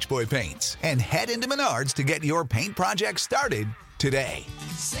on Dutch Boy paints and head into Menards to get your paint project started today.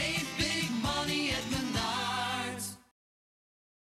 Save